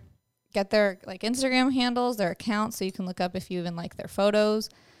their like Instagram handles, their accounts, so you can look up if you even like their photos,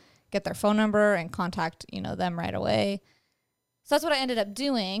 get their phone number and contact, them right away. So that's what I ended up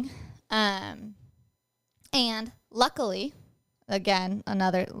doing. And luckily, again,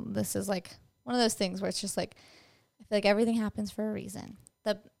 this is like one of those things where it's just like, I feel like everything happens for a reason.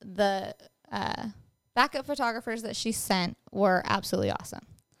 The backup photographers that she sent were absolutely awesome.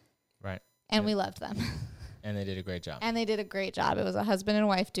 Right. And we loved them. And they did a great job. It was a husband and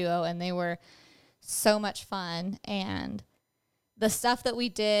wife duo, and they were so much fun. And the stuff that we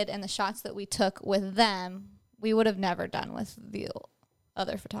did and the shots that we took with them, we would have never done with the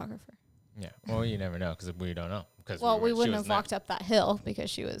other photographer. Yeah. Well, you never know because we don't know. We wouldn't have walked up that hill because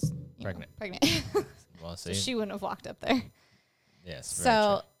she was pregnant. Well, so she wouldn't have walked up there. Yes.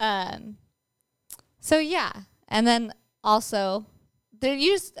 So, so yeah. And then also,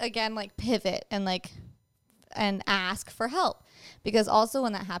 you just, again, like pivot and ask for help. Because also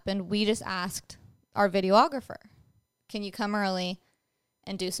when that happened, we just asked our videographer, can you come early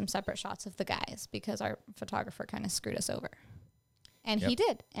and do some separate shots of the guys? Because our photographer kind of screwed us over. And he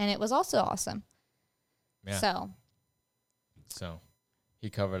did. And it was also awesome. Yeah. So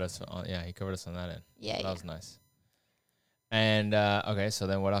he covered us on that end. Yeah. So that was nice. And okay, so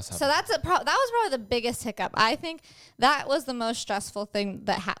then what else happened? So that was probably the biggest hiccup. I think that was the most stressful thing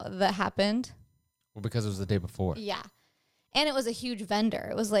that happened. Well, because it was the day before. Yeah. And it was a huge vendor.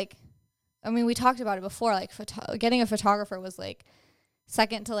 It was like, we talked about it before, like getting a photographer was like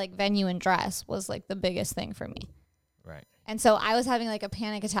second to like venue and dress was like the biggest thing for me. Right. And so I was having like a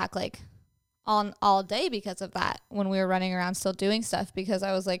panic attack like on all day because of that when we were running around still doing stuff, because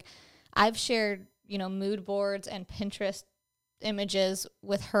I was like, I've shared, mood boards and Pinterest images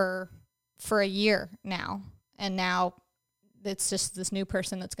with her for a year now. And now it's just this new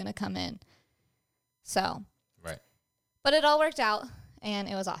person that's going to come in. So. Right. But it all worked out, and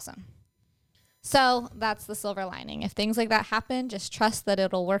it was awesome. So that's the silver lining. If things like that happen, just trust that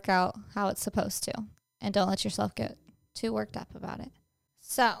it'll work out how it's supposed to, and don't let yourself get too worked up about it.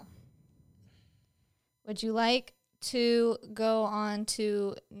 So, would you like to go on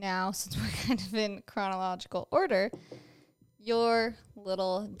to now, since we're kind of in chronological order, your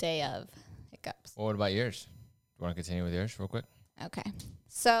little day of hiccups? Well, what about yours? You want to continue with yours real quick? Okay.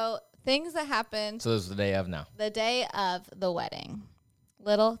 So, things that happened. So this is the day of now. The day of the wedding.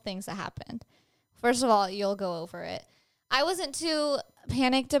 Little things that happened. First of all, you'll go over it. I wasn't too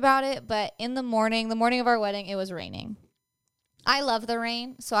panicked about it, but in the morning of our wedding, it was raining. I love the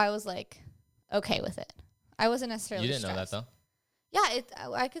rain, so I was like, okay with it. I wasn't necessarily You didn't stressed. know that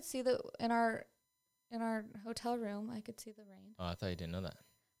Yeah, I could see in our hotel room. I could see the rain. though? Oh, I thought you didn't know that.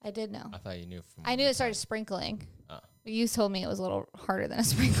 I did know. I thought you knew from. I knew it started sprinkling. Oh. But you told me it was a little harder than a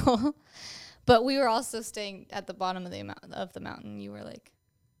sprinkle. But we were also staying at the bottom of the mountain. You were like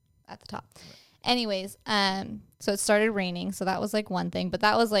at the top. Right. Anyways, so it started raining. So that was like one thing, but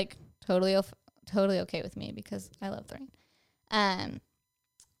that was like totally okay with me because I love the rain.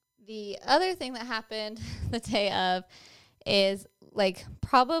 The other thing that happened the day of is like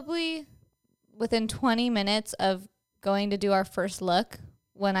probably within 20 minutes of going to do our first look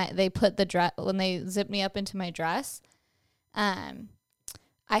when they zipped me up into my dress. I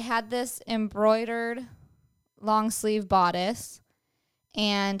had this embroidered long sleeve bodice,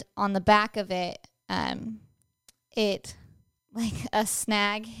 and on the back of it, it like a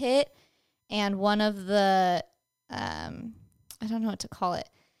snag hit, and one of the I don't know what to call it,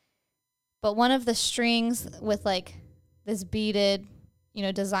 but one of the strings with like this beaded,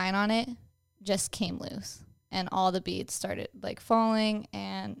 design on it just came loose, and all the beads started like falling,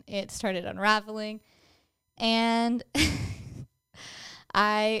 and it started unraveling, and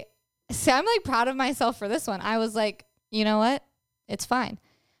I'm like proud of myself for this one. I was like, you know what? It's fine.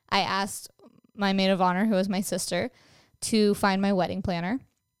 I asked my maid of honor, who was my sister, to find my wedding planner,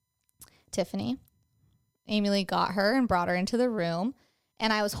 Tiffany. Amy Lee got her and brought her into the room,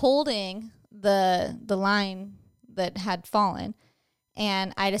 and I was holding the line that had fallen,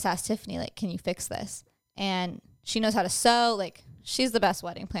 and I just asked Tiffany, like, can you fix this? And she knows how to sew. Like, she's the best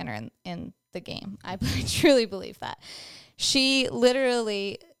wedding planner in the game. I truly believe that. She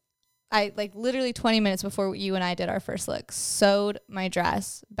literally 20 minutes before you and I did our first look, sewed my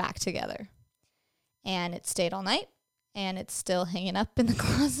dress back together. And it stayed all night, and it's still hanging up in the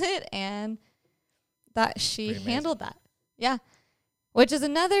closet, and that she handled that. Yeah. Which is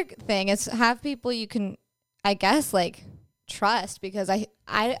another thing, is have people you can, I guess, like, trust, because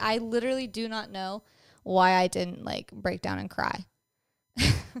I literally do not know why I didn't, like, break down and cry.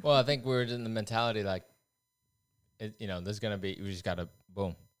 Well, I think we're in the mentality, like, there's going to be, we just got to,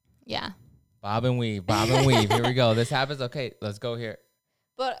 boom. Yeah. Bob and weave. Here we go. This happens. Okay, let's go here.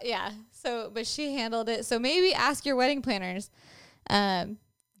 But yeah, but she handled it. So maybe ask your wedding planners, do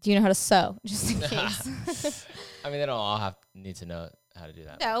you know how to sew? Just in case. I mean, they don't all need to know how to do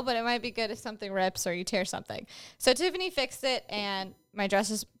that. No, but it might be good if something rips or you tear something. So Tiffany fixed it, and my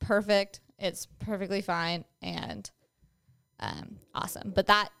dress is perfect. It's perfectly fine and awesome. But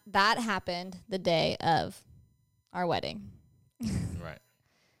that happened the day of our wedding. Right.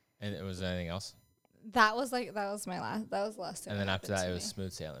 And it was anything else? That was the last thing. And then after that, it was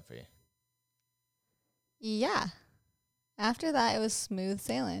smooth sailing for you. Yeah. After that, it was smooth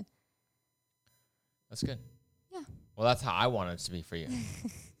sailing. That's good. Yeah. Well, that's how I wanted it to be for you.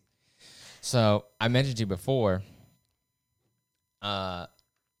 So I mentioned to you before.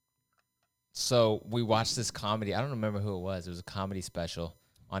 So we watched this comedy. I don't remember who it was. It was a comedy special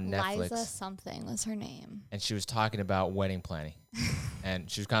on Netflix. Liza something was her name. And she was talking about wedding planning.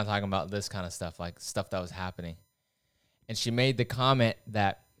 And she was kind of talking about this kind of stuff, like stuff that was happening. And she made the comment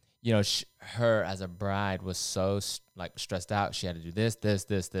that, her as a bride was so stressed out. She had to do this.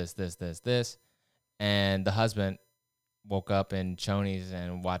 And the husband woke up in chonies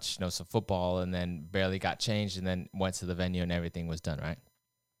and watched, some football, and then barely got changed, and then went to the venue and everything was done, right?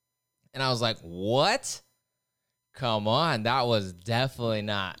 And I was like, what? Come on. That was definitely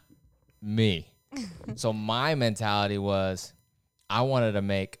not me. So my mentality was, I wanted to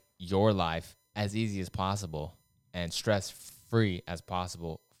make your life as easy as possible and stress-free as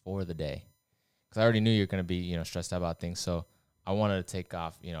possible for the day. Because I already knew you were going to be, stressed out about things. So I wanted to take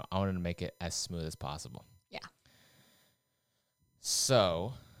off, I wanted to make it as smooth as possible. Yeah.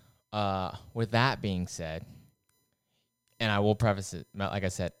 So with that being said, and I will preface it, like I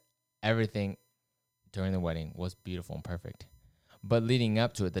said, everything during the wedding was beautiful and perfect. But leading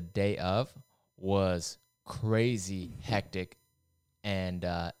up to it, the day of was crazy, hectic, and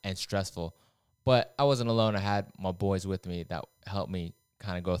stressful But I wasn't alone. I had my boys with me that helped me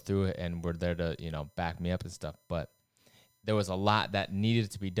kind of go through it and were there to, back me up and stuff. But there was a lot that needed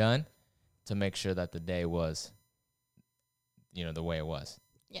to be done to make sure that the day was, the way it was.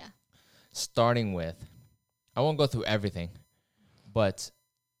 Yeah. Starting with, I won't go through everything, but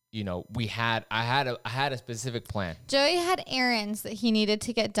I had a specific plan. Joey had errands that he needed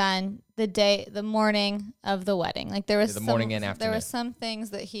to get done the morning of the wedding. Like there was morning and afternoon. There were some things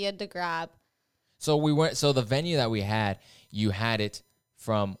that he had to grab. So the venue that we had, you had it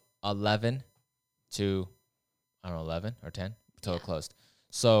from 11 to, I don't know, 11 or 10 until it closed.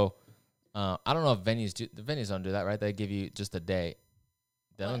 So I don't know if venues don't do that, right? They give you just a day.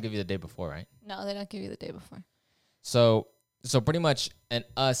 They don't give you the day before, right? No, they don't give you the day before. So pretty much, and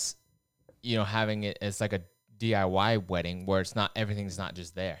us, having it as like a DIY wedding where everything's not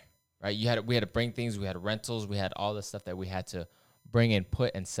just there, right? We had to bring things, we had rentals, we had all the stuff that we had to bring and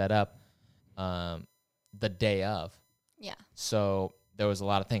put and set up the day of. Yeah. So there was a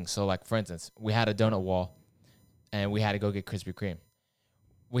lot of things. So like, for instance, we had a donut wall and we had to go get Krispy Kreme.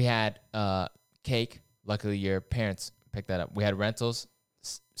 We had cake. Luckily, your parents picked that up. We had rentals.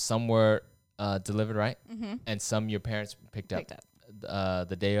 Some were delivered, right? Mm-hmm. And some your parents picked up.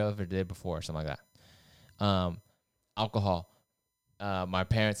 The day of or the day before or something like that. Alcohol. My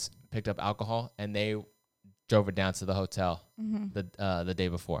parents picked up alcohol and they drove it down to the hotel the day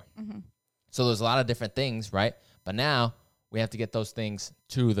before. Mm-hmm. So there's a lot of different things, right? But now we have to get those things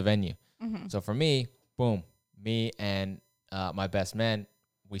to the venue. Mm-hmm. So for me, boom, me and my best man,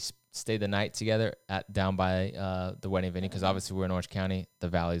 we stayed the night together down by the wedding venue because obviously we're in Orange County. The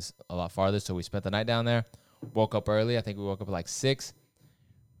valley's a lot farther, so we spent the night down there. Woke up early. I think we woke up at like 6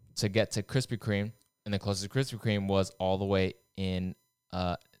 to get to Krispy Kreme, and the closest Krispy Kreme was all the way in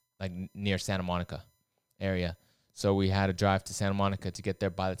like near Santa Monica area. So we had to drive to Santa Monica to get there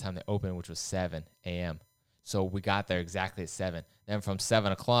by the time they opened, which was 7 a.m. So we got there exactly at 7. Then from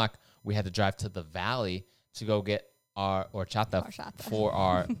 7 o'clock, we had to drive to the valley to go get our horchata for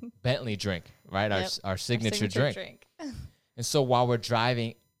our Bentley drink, right? Yep. Our signature drink. And so while we're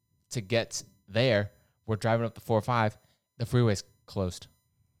driving to get there, we're driving up the 405, the freeway's closed.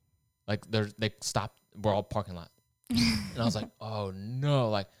 Like they stopped. We're all parking lot. And I was like, oh no,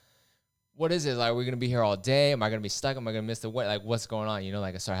 like, what is it? Like, we're going to be here all day? Am I going to be stuck? Am I going to miss the wedding? Like, what's going on?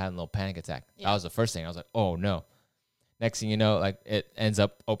 Like I started having a little panic attack. Yeah. That was the first thing. I was like, oh no. Next thing you know, like it ends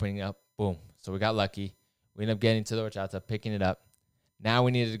up opening up. Boom. So we got lucky. We ended up getting to the horchata, picking it up. Now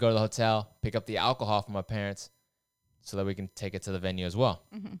we needed to go to the hotel, pick up the alcohol from my parents so that we can take it to the venue as well.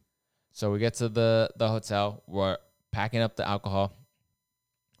 Mm-hmm. So we get to the hotel. We're packing up the alcohol.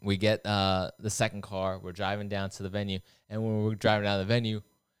 We get the second car. We're driving down to the venue. And when we're driving down to the venue,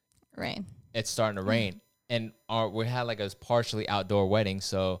 rain. It's starting to rain. And we had like a partially outdoor wedding.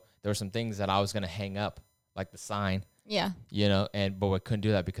 So there were some things that I was going to hang up, like the sign. Yeah. But we couldn't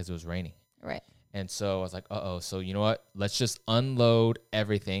do that because it was raining. Right. And so I was like, uh-oh. So you know what? Let's just unload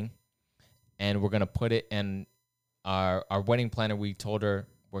everything. And we're going to put it in our wedding planner. We told her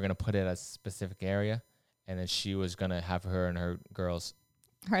we're going to put it at a specific area. And then she was going to have her and her girls.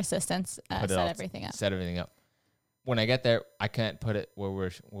 Her assistants set everything up. When I get there, I can't put it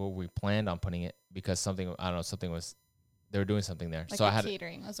where we planned on putting it because something was, they were doing something there. Like so I had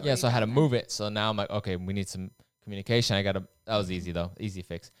catering. So I had to move it. So now I'm like, okay, we need some communication. That was easy though. Easy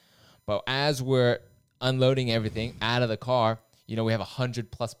fix. But as we're unloading everything out of the car, we have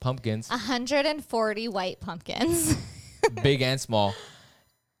 100+ pumpkins. 140 white pumpkins. Big and small.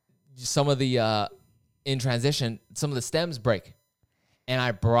 Some of the, in transition, some of the stems break. And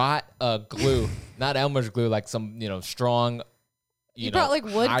I brought glue, not Elmer's glue, like some, strong, you brought like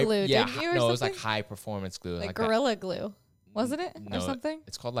wood glue, didn't you? No, it was like high performance glue. Like Gorilla Glue. Wasn't it? No, or something?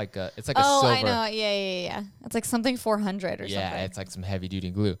 It's called like it's like a silver. Oh, I know. Yeah. It's like something 400 or something. Yeah, it's like some heavy duty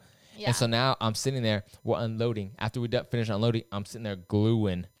glue. Yeah. And so now I'm sitting there, we're unloading. After we finish unloading, I'm sitting there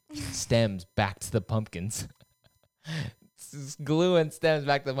gluing stems back to the pumpkins. Gluing stems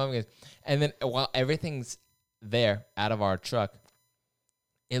back to the pumpkins. And then while everything's there out of our truck,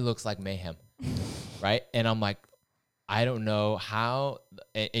 it looks like mayhem, right? And I'm like, I don't know how.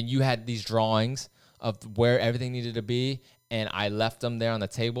 And you had these drawings of where everything needed to be, and I left them there on the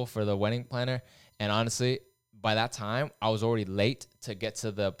table for the wedding planner. And honestly, by that time, I was already late to get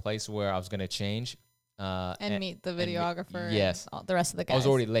to the place where I was going to change. And meet the videographer. Yes. And the rest of the guys. I was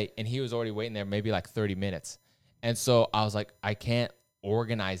already late, and he was already waiting there maybe like 30 minutes. And so I was like, I can't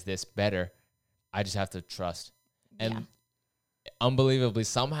organize this better. I just have to trust. And unbelievably,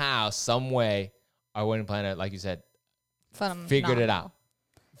 somehow, some way, our wedding planner, like you said, figured it out.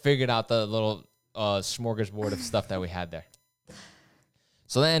 Figured out the little smorgasbord of stuff that we had there.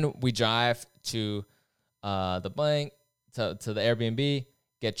 So then we drive to the blank to the Airbnb,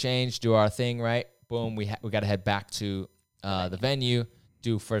 get changed, do our thing, right? Boom, we got to head back to the venue,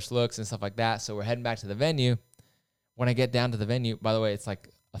 do first looks and stuff like that. So we're heading back to the venue. When I get down to the venue, by the way, it's like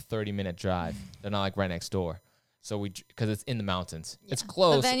a 30-minute drive. They're not like right next door. So because it's in the mountains. Yeah. It's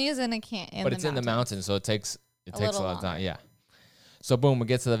close. The venue's in it's in the mountains, so it takes a lot of time. Yeah. So boom, we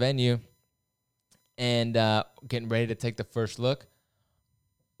get to the venue and getting ready to take the first look.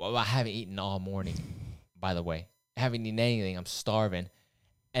 Well, I haven't eaten all morning, by the way. I haven't eaten anything. I'm starving.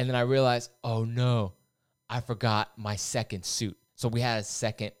 And then I realized, oh no, I forgot my second suit. So we had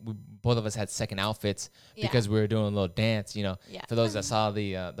both of us had second outfits because we were doing a little dance, you know. Yeah. For those that saw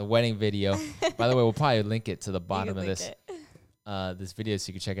the wedding video, by the way, we'll probably link it to the bottom of this video so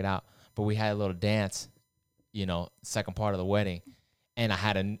you can check it out. But we had a little dance, you know, second part of the wedding, and I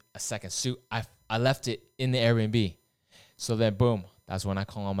had a second suit. I left it in the Airbnb. So then, boom, that's when I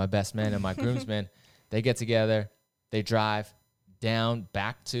call on my best man and my groomsmen. They get together, they drive down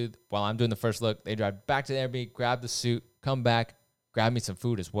back to, while I'm doing the first look, they drive back to the Airbnb, grab the suit, come back, grab me some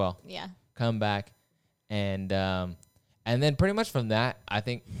food as well. Yeah. Come back. And then pretty much from that, I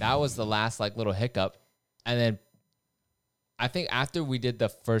think that was the last like little hiccup. And then I think after we did the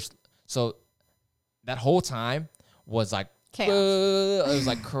first, so that whole time was like chaos. It was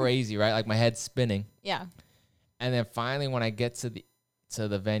like crazy, right? Like my head's spinning. Yeah. And then finally when I get to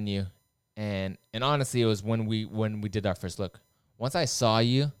the venue, and honestly it was when we did our first look. Once I saw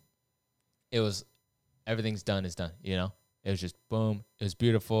you, it was everything's done is done, you know? It was just boom. It was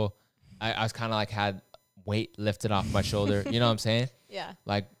beautiful. I was kind of like had weight lifted off my shoulder. You know what I'm saying? Yeah.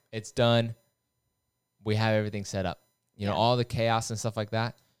 Like it's done. We have everything set up. You know, all the chaos and stuff like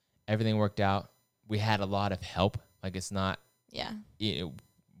that, everything worked out. We had a lot of help. Like it's not. Yeah.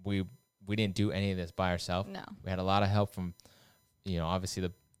 We didn't do any of this by ourselves. No. We had a lot of help from, you know, obviously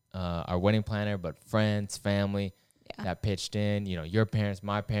our wedding planner, but friends, family that pitched in. You know, your parents,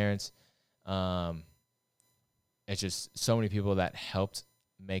 my parents. It's just so many people that helped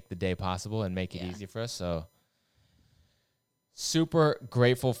make the day possible and make it easy for us. So super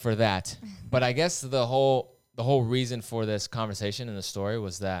grateful for that. But I guess the whole reason for this conversation and the story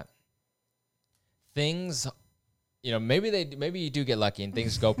was that things, you know, maybe you do get lucky and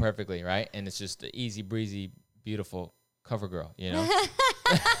things go perfectly, right? And it's just an easy breezy, beautiful cover girl, you know.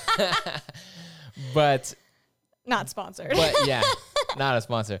 But not sponsored. But yeah, not a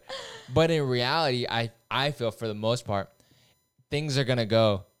sponsor. But in reality, I feel for the most part, things are gonna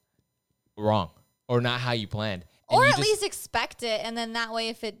go wrong or not how you planned. And or at least expect it, and then that way,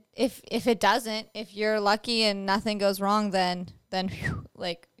 if it doesn't, if you're lucky and nothing goes wrong, then whew,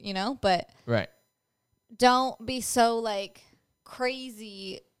 like, you know. But right, don't be so like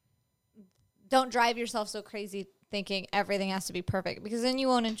crazy. Don't drive yourself so crazy thinking everything has to be perfect, because then you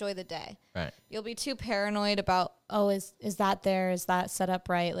won't enjoy the day. Right, you'll be too paranoid about, oh, is that there? Is that set up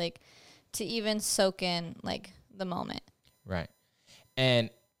right? Like to even soak in like the moment. Right, and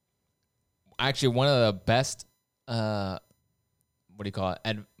actually one of the best. What do you call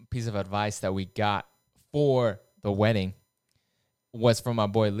it? Piece of advice that we got for the wedding was from my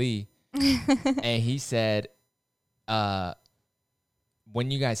boy Lee. And he said, when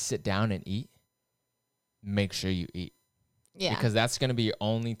you guys sit down and eat, make sure you eat. Yeah. Because that's going to be your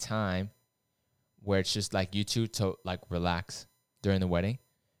only time where it's just like you two to like relax during the wedding.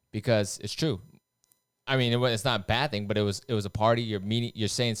 Because it's true. I mean, it's not a bad thing, but it was a party. You're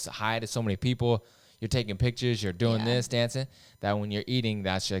saying hi to so many people. You're taking pictures, you're doing this, dancing. That when you're eating,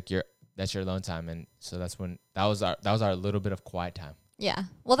 that's like your alone time, and so that's when that was our little bit of quiet time. Yeah.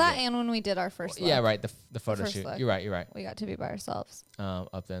 Well, that and when we did our first look. Yeah, right. The photo shoot. Look, you're right. We got to be by ourselves.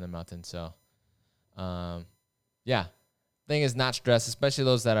 Up there in the mountains. So, yeah. Thing is, not stress, especially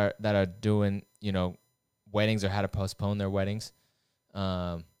those that are doing, you know, weddings or had to postpone their weddings.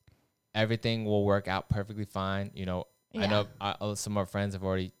 Everything will work out perfectly fine. You know, I know some of our friends have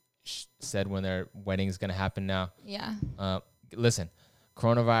already said when their wedding is going to happen now. Yeah. Listen,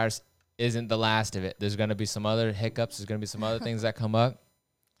 coronavirus isn't the last of it. There's going to be some other hiccups. There's going to be some other things that come up.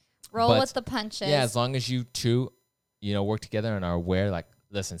 Roll with the punches. Yeah, as long as you two, you know, work together and are aware, like,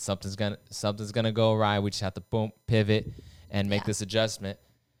 listen, something's gonna go awry. We just have to boom, pivot, and make this adjustment.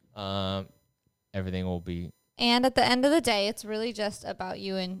 Everything will be. And at the end of the day, it's really just about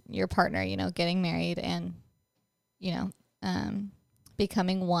you and your partner, you know, getting married and, you know,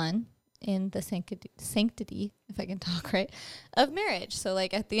 becoming one in the sanctity, if I can talk right, of marriage. So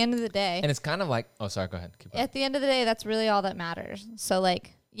like at the end of the day. And it's kind of like, oh, sorry, go ahead. Keep going. At the end of the day, that's really all that matters. So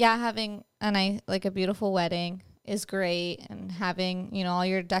like, yeah, having a beautiful wedding is great, and having, you know, all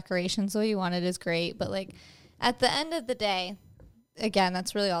your decorations the way you want it is great. But like at the end of the day, again,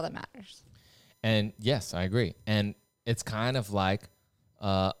 that's really all that matters. And yes, I agree. And it's kind of like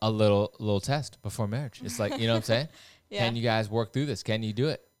a little test before marriage. It's like, you know what I'm saying? Yeah. Can you guys work through this? Can you do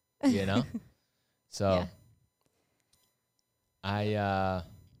it? You know? So I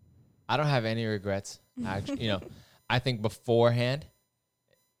don't have any regrets. Actually, I think beforehand,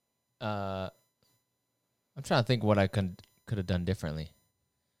 I'm trying to think what I could have done differently.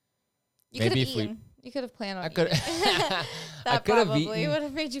 You could have eaten. You could have planned on eating. That probably would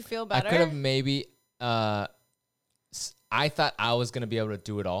have made you feel better. I could have maybe, I thought I was going to be able to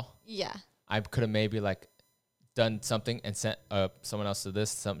do it all. Yeah. I could have maybe like done something and sent someone else to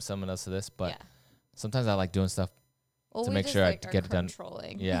this, someone else to this. But sometimes I like doing stuff to make sure I get it done.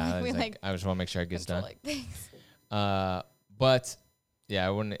 Yeah. I just want to make sure it gets done. But yeah,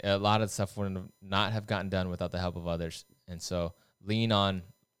 a lot of stuff wouldn't not have gotten done without the help of others. And so lean on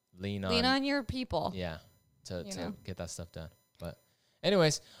your people. Yeah. To get that stuff done. But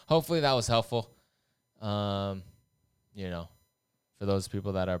anyways, hopefully that was helpful. For those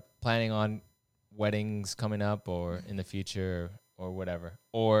people that are planning on weddings coming up or in the future or whatever,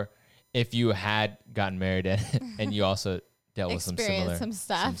 or if you had gotten married and you also dealt with some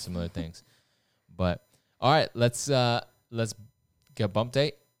similar things. But all right, let's get a bump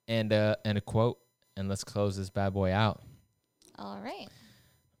date and a quote, and let's close this bad boy out. All right.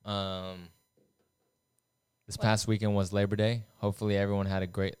 This past weekend was Labor Day. Hopefully everyone had a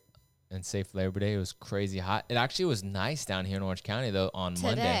great and safe Labor Day. It was crazy hot. It actually was nice down here in Orange County though on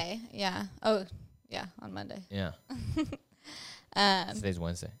Monday. Yeah. Oh, yeah, on Monday. Yeah. Today's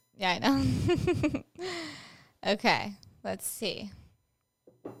Wednesday. Yeah, I know. Okay, let's see.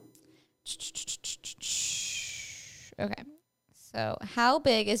 Okay. So, how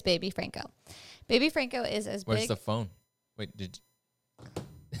big is Baby Franco? Baby Franco is as big. Where's the phone? Wait, did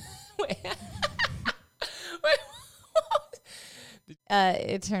Wait.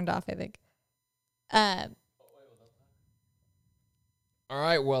 It turned off, I think. All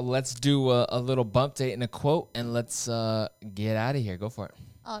right, well, let's do a little bump date and a quote, and let's get out of here. Go for it.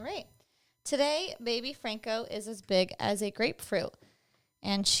 All right. Today, Baby Franco is as big as a grapefruit,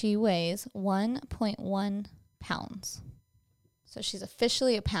 and she weighs 1.1 pounds. So she's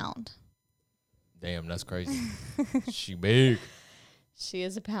officially a pound. Damn, that's crazy. She big. She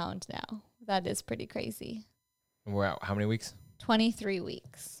is a pound now. That is pretty crazy. And we're out how many weeks? 23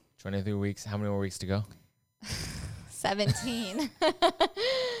 weeks. 23 weeks. How many more weeks to go? 17.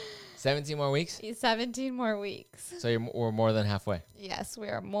 17 more weeks? 17 more weeks. So we're more than halfway. Yes, we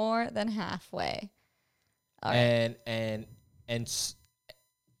are more than halfway. All right. And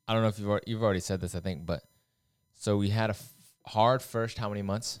I don't know if you've already said this, I think, but so we had a hard first how many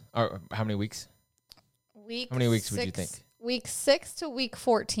months? Or how many weeks? How many weeks would you think? Week 6 to week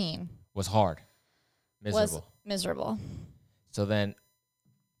 14. Was hard. Miserable. Was miserable. So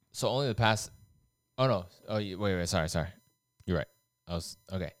only the past, oh no. Oh, wait, sorry. You're right.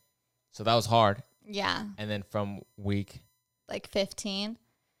 Okay. So that was hard. Yeah. And then from week like 15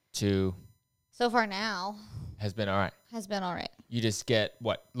 to so far now has been all right. You just get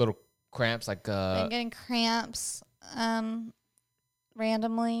what? Little cramps like I'm getting cramps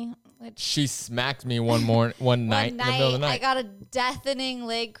randomly. She smacked me one night in the middle of the night. I got a deafening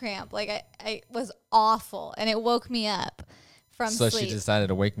leg cramp. Like I was awful, and it woke me up from sleep. So she decided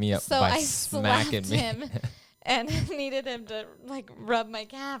to wake me up by smacking me. Him and needed him to like rub my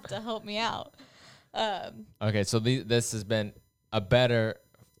calf to help me out. Okay, so this has been a better.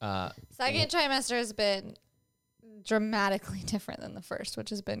 Second trimester has been dramatically different than the first,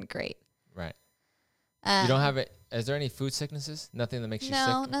 which has been great. Right. You don't have it. Is there any food sicknesses? Nothing that makes you sick?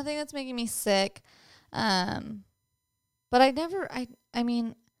 No, nothing that's making me sick. But I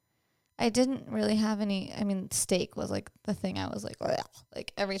didn't really have any. I mean, steak was like the thing I was like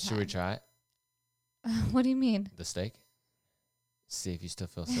every time. Should we try it? What do you mean? The steak? See if you still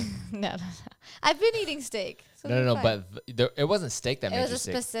feel sick. No. I've been eating steak. So no. But it wasn't steak that made you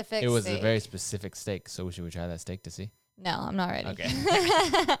sick. It was a specific steak. It was a very specific steak. So should we try that steak to see? No, I'm not ready. Okay.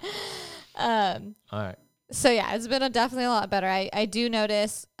 All right. So yeah, it's been definitely a lot better. I do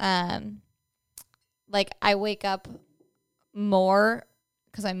notice, like I wake up more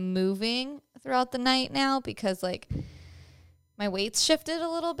because I'm moving throughout the night now because like my weight's shifted a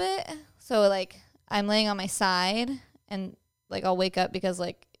little bit. So like I'm laying on my side and like I'll wake up because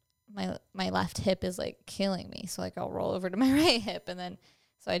like my left hip is like killing me. So like I'll roll over to my right hip and then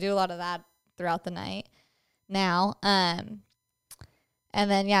so I do a lot of that throughout the night now. And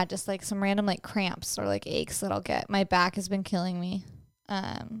then, yeah, just like some random like cramps or like aches that I'll get. My back has been killing me.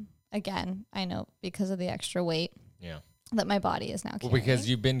 Again, I know because of the extra weight. Yeah. That my body is now carrying. Well, because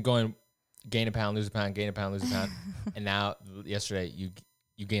you've been going gain a pound, lose a pound, gain a pound, lose a pound. And now yesterday you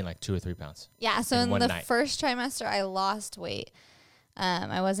gained like 2 or 3 pounds. Yeah. So in one the night. first trimester, I lost weight.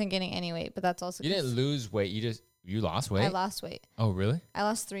 I wasn't gaining any weight, but that's also You didn't lose weight. You lost weight. I lost weight. Oh, really? I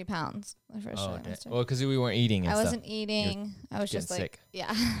lost 3 pounds the first trimester. Well, because we weren't eating. And I stuff. wasn't eating. I was just like, sick.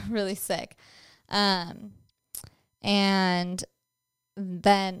 yeah, really sick. And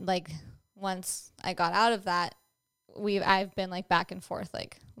then like once I got out of that, I've been like back and forth,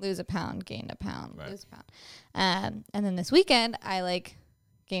 like lose a pound, gain a pound, right. lose a pound. And then this weekend I like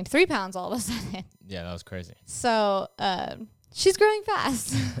gained 3 pounds all of a sudden. Yeah, that was crazy. So she's growing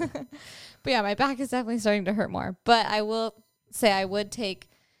fast. But yeah, my back is definitely starting to hurt more. But I will say I would take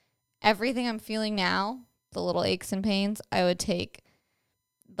everything I'm feeling now, the little aches and pains, I would take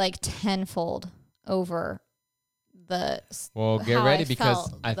like tenfold over the. Well, get ready I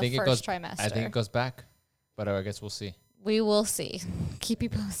because I think it goes. Trimester. I think it goes back, but I guess we'll see. We will see. Keep you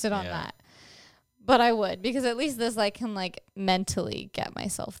posted on Yeah. that. But I would, because at least this I can like mentally get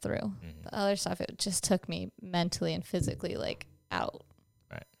myself through. Mm-hmm. The other stuff, it just took me mentally and physically like out.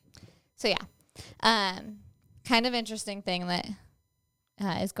 Right. So yeah, kind of interesting thing that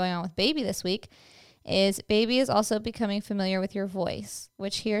is going on with Baby this week is Baby is also becoming familiar with your voice,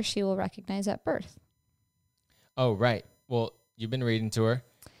 which he or she will recognize at birth. Oh, right. Well, you've been reading to her,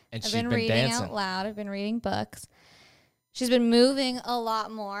 and I've she's been been reading dancing. out loud. I've been reading books. She's been moving a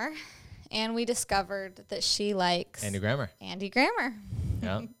lot more, and we discovered that she likes Andy Grammer. Andy Grammer.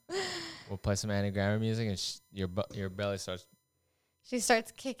 Yeah. We'll play some Andy Grammer music, and your belly starts She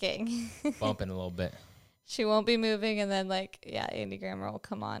starts kicking. bumping a little bit. She won't be moving, and then like Andy Grammer will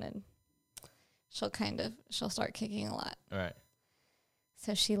come on, and she'll start kicking a lot. All right.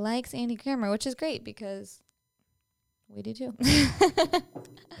 So she likes Andy Grammer, which is great because we do too. And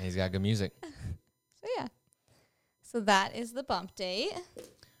he's got good music. So yeah. So that is the bump date.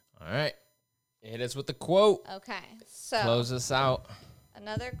 All right. Hit us with the quote. Okay. So Close us out.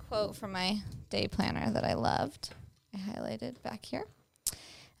 another quote from my day planner that I loved. I highlighted back here.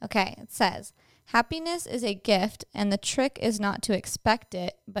 Okay. It says, "Happiness is a gift, and the trick is not to expect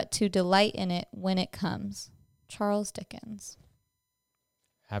it, but to delight in it when it comes." Charles Dickens.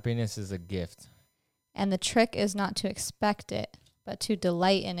 Happiness is a gift. And the trick is not to expect it, but to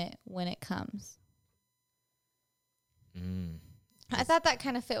delight in it when it comes. I thought that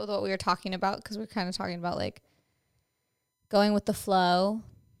kind of fit with what we were talking about, because we're kind of talking about like going with the flow,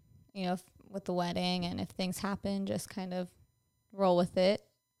 you know, with the wedding, and if things happen, just kind of roll with it,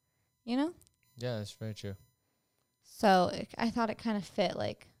 you know? Yeah, that's very true. So I thought it kind of fit,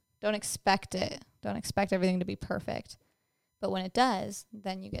 like, don't expect it. Don't expect everything to be perfect. But when it does,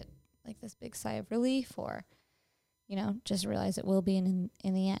 then you get like this big sigh of relief, or, you know, just realize it will be in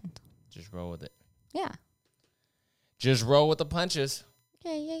the end. Just roll with it. Yeah. Just roll with the punches.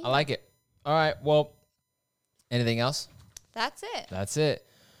 Yeah. I like it. All right. Well, anything else? That's it. That's it.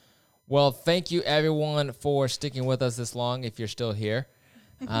 Well, thank you everyone for sticking with us this long. If you're still here,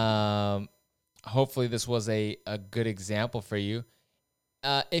 hopefully this was a good example for you.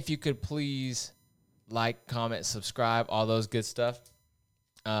 If you could please like, comment, subscribe, all those good stuff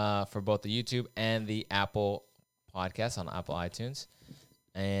for both the YouTube and the Apple podcast on Apple iTunes.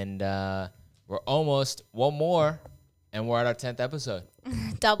 And we're almost one more, and we're at our 10th episode.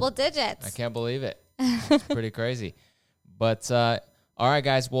 Double digits. I can't believe it. It's pretty crazy. But all right,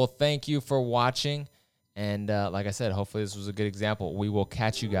 guys. Well, thank you for watching. And like I said, hopefully this was a good example. We will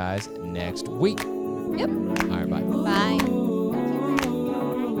catch you guys next week. Yep. All right, bye. Bye.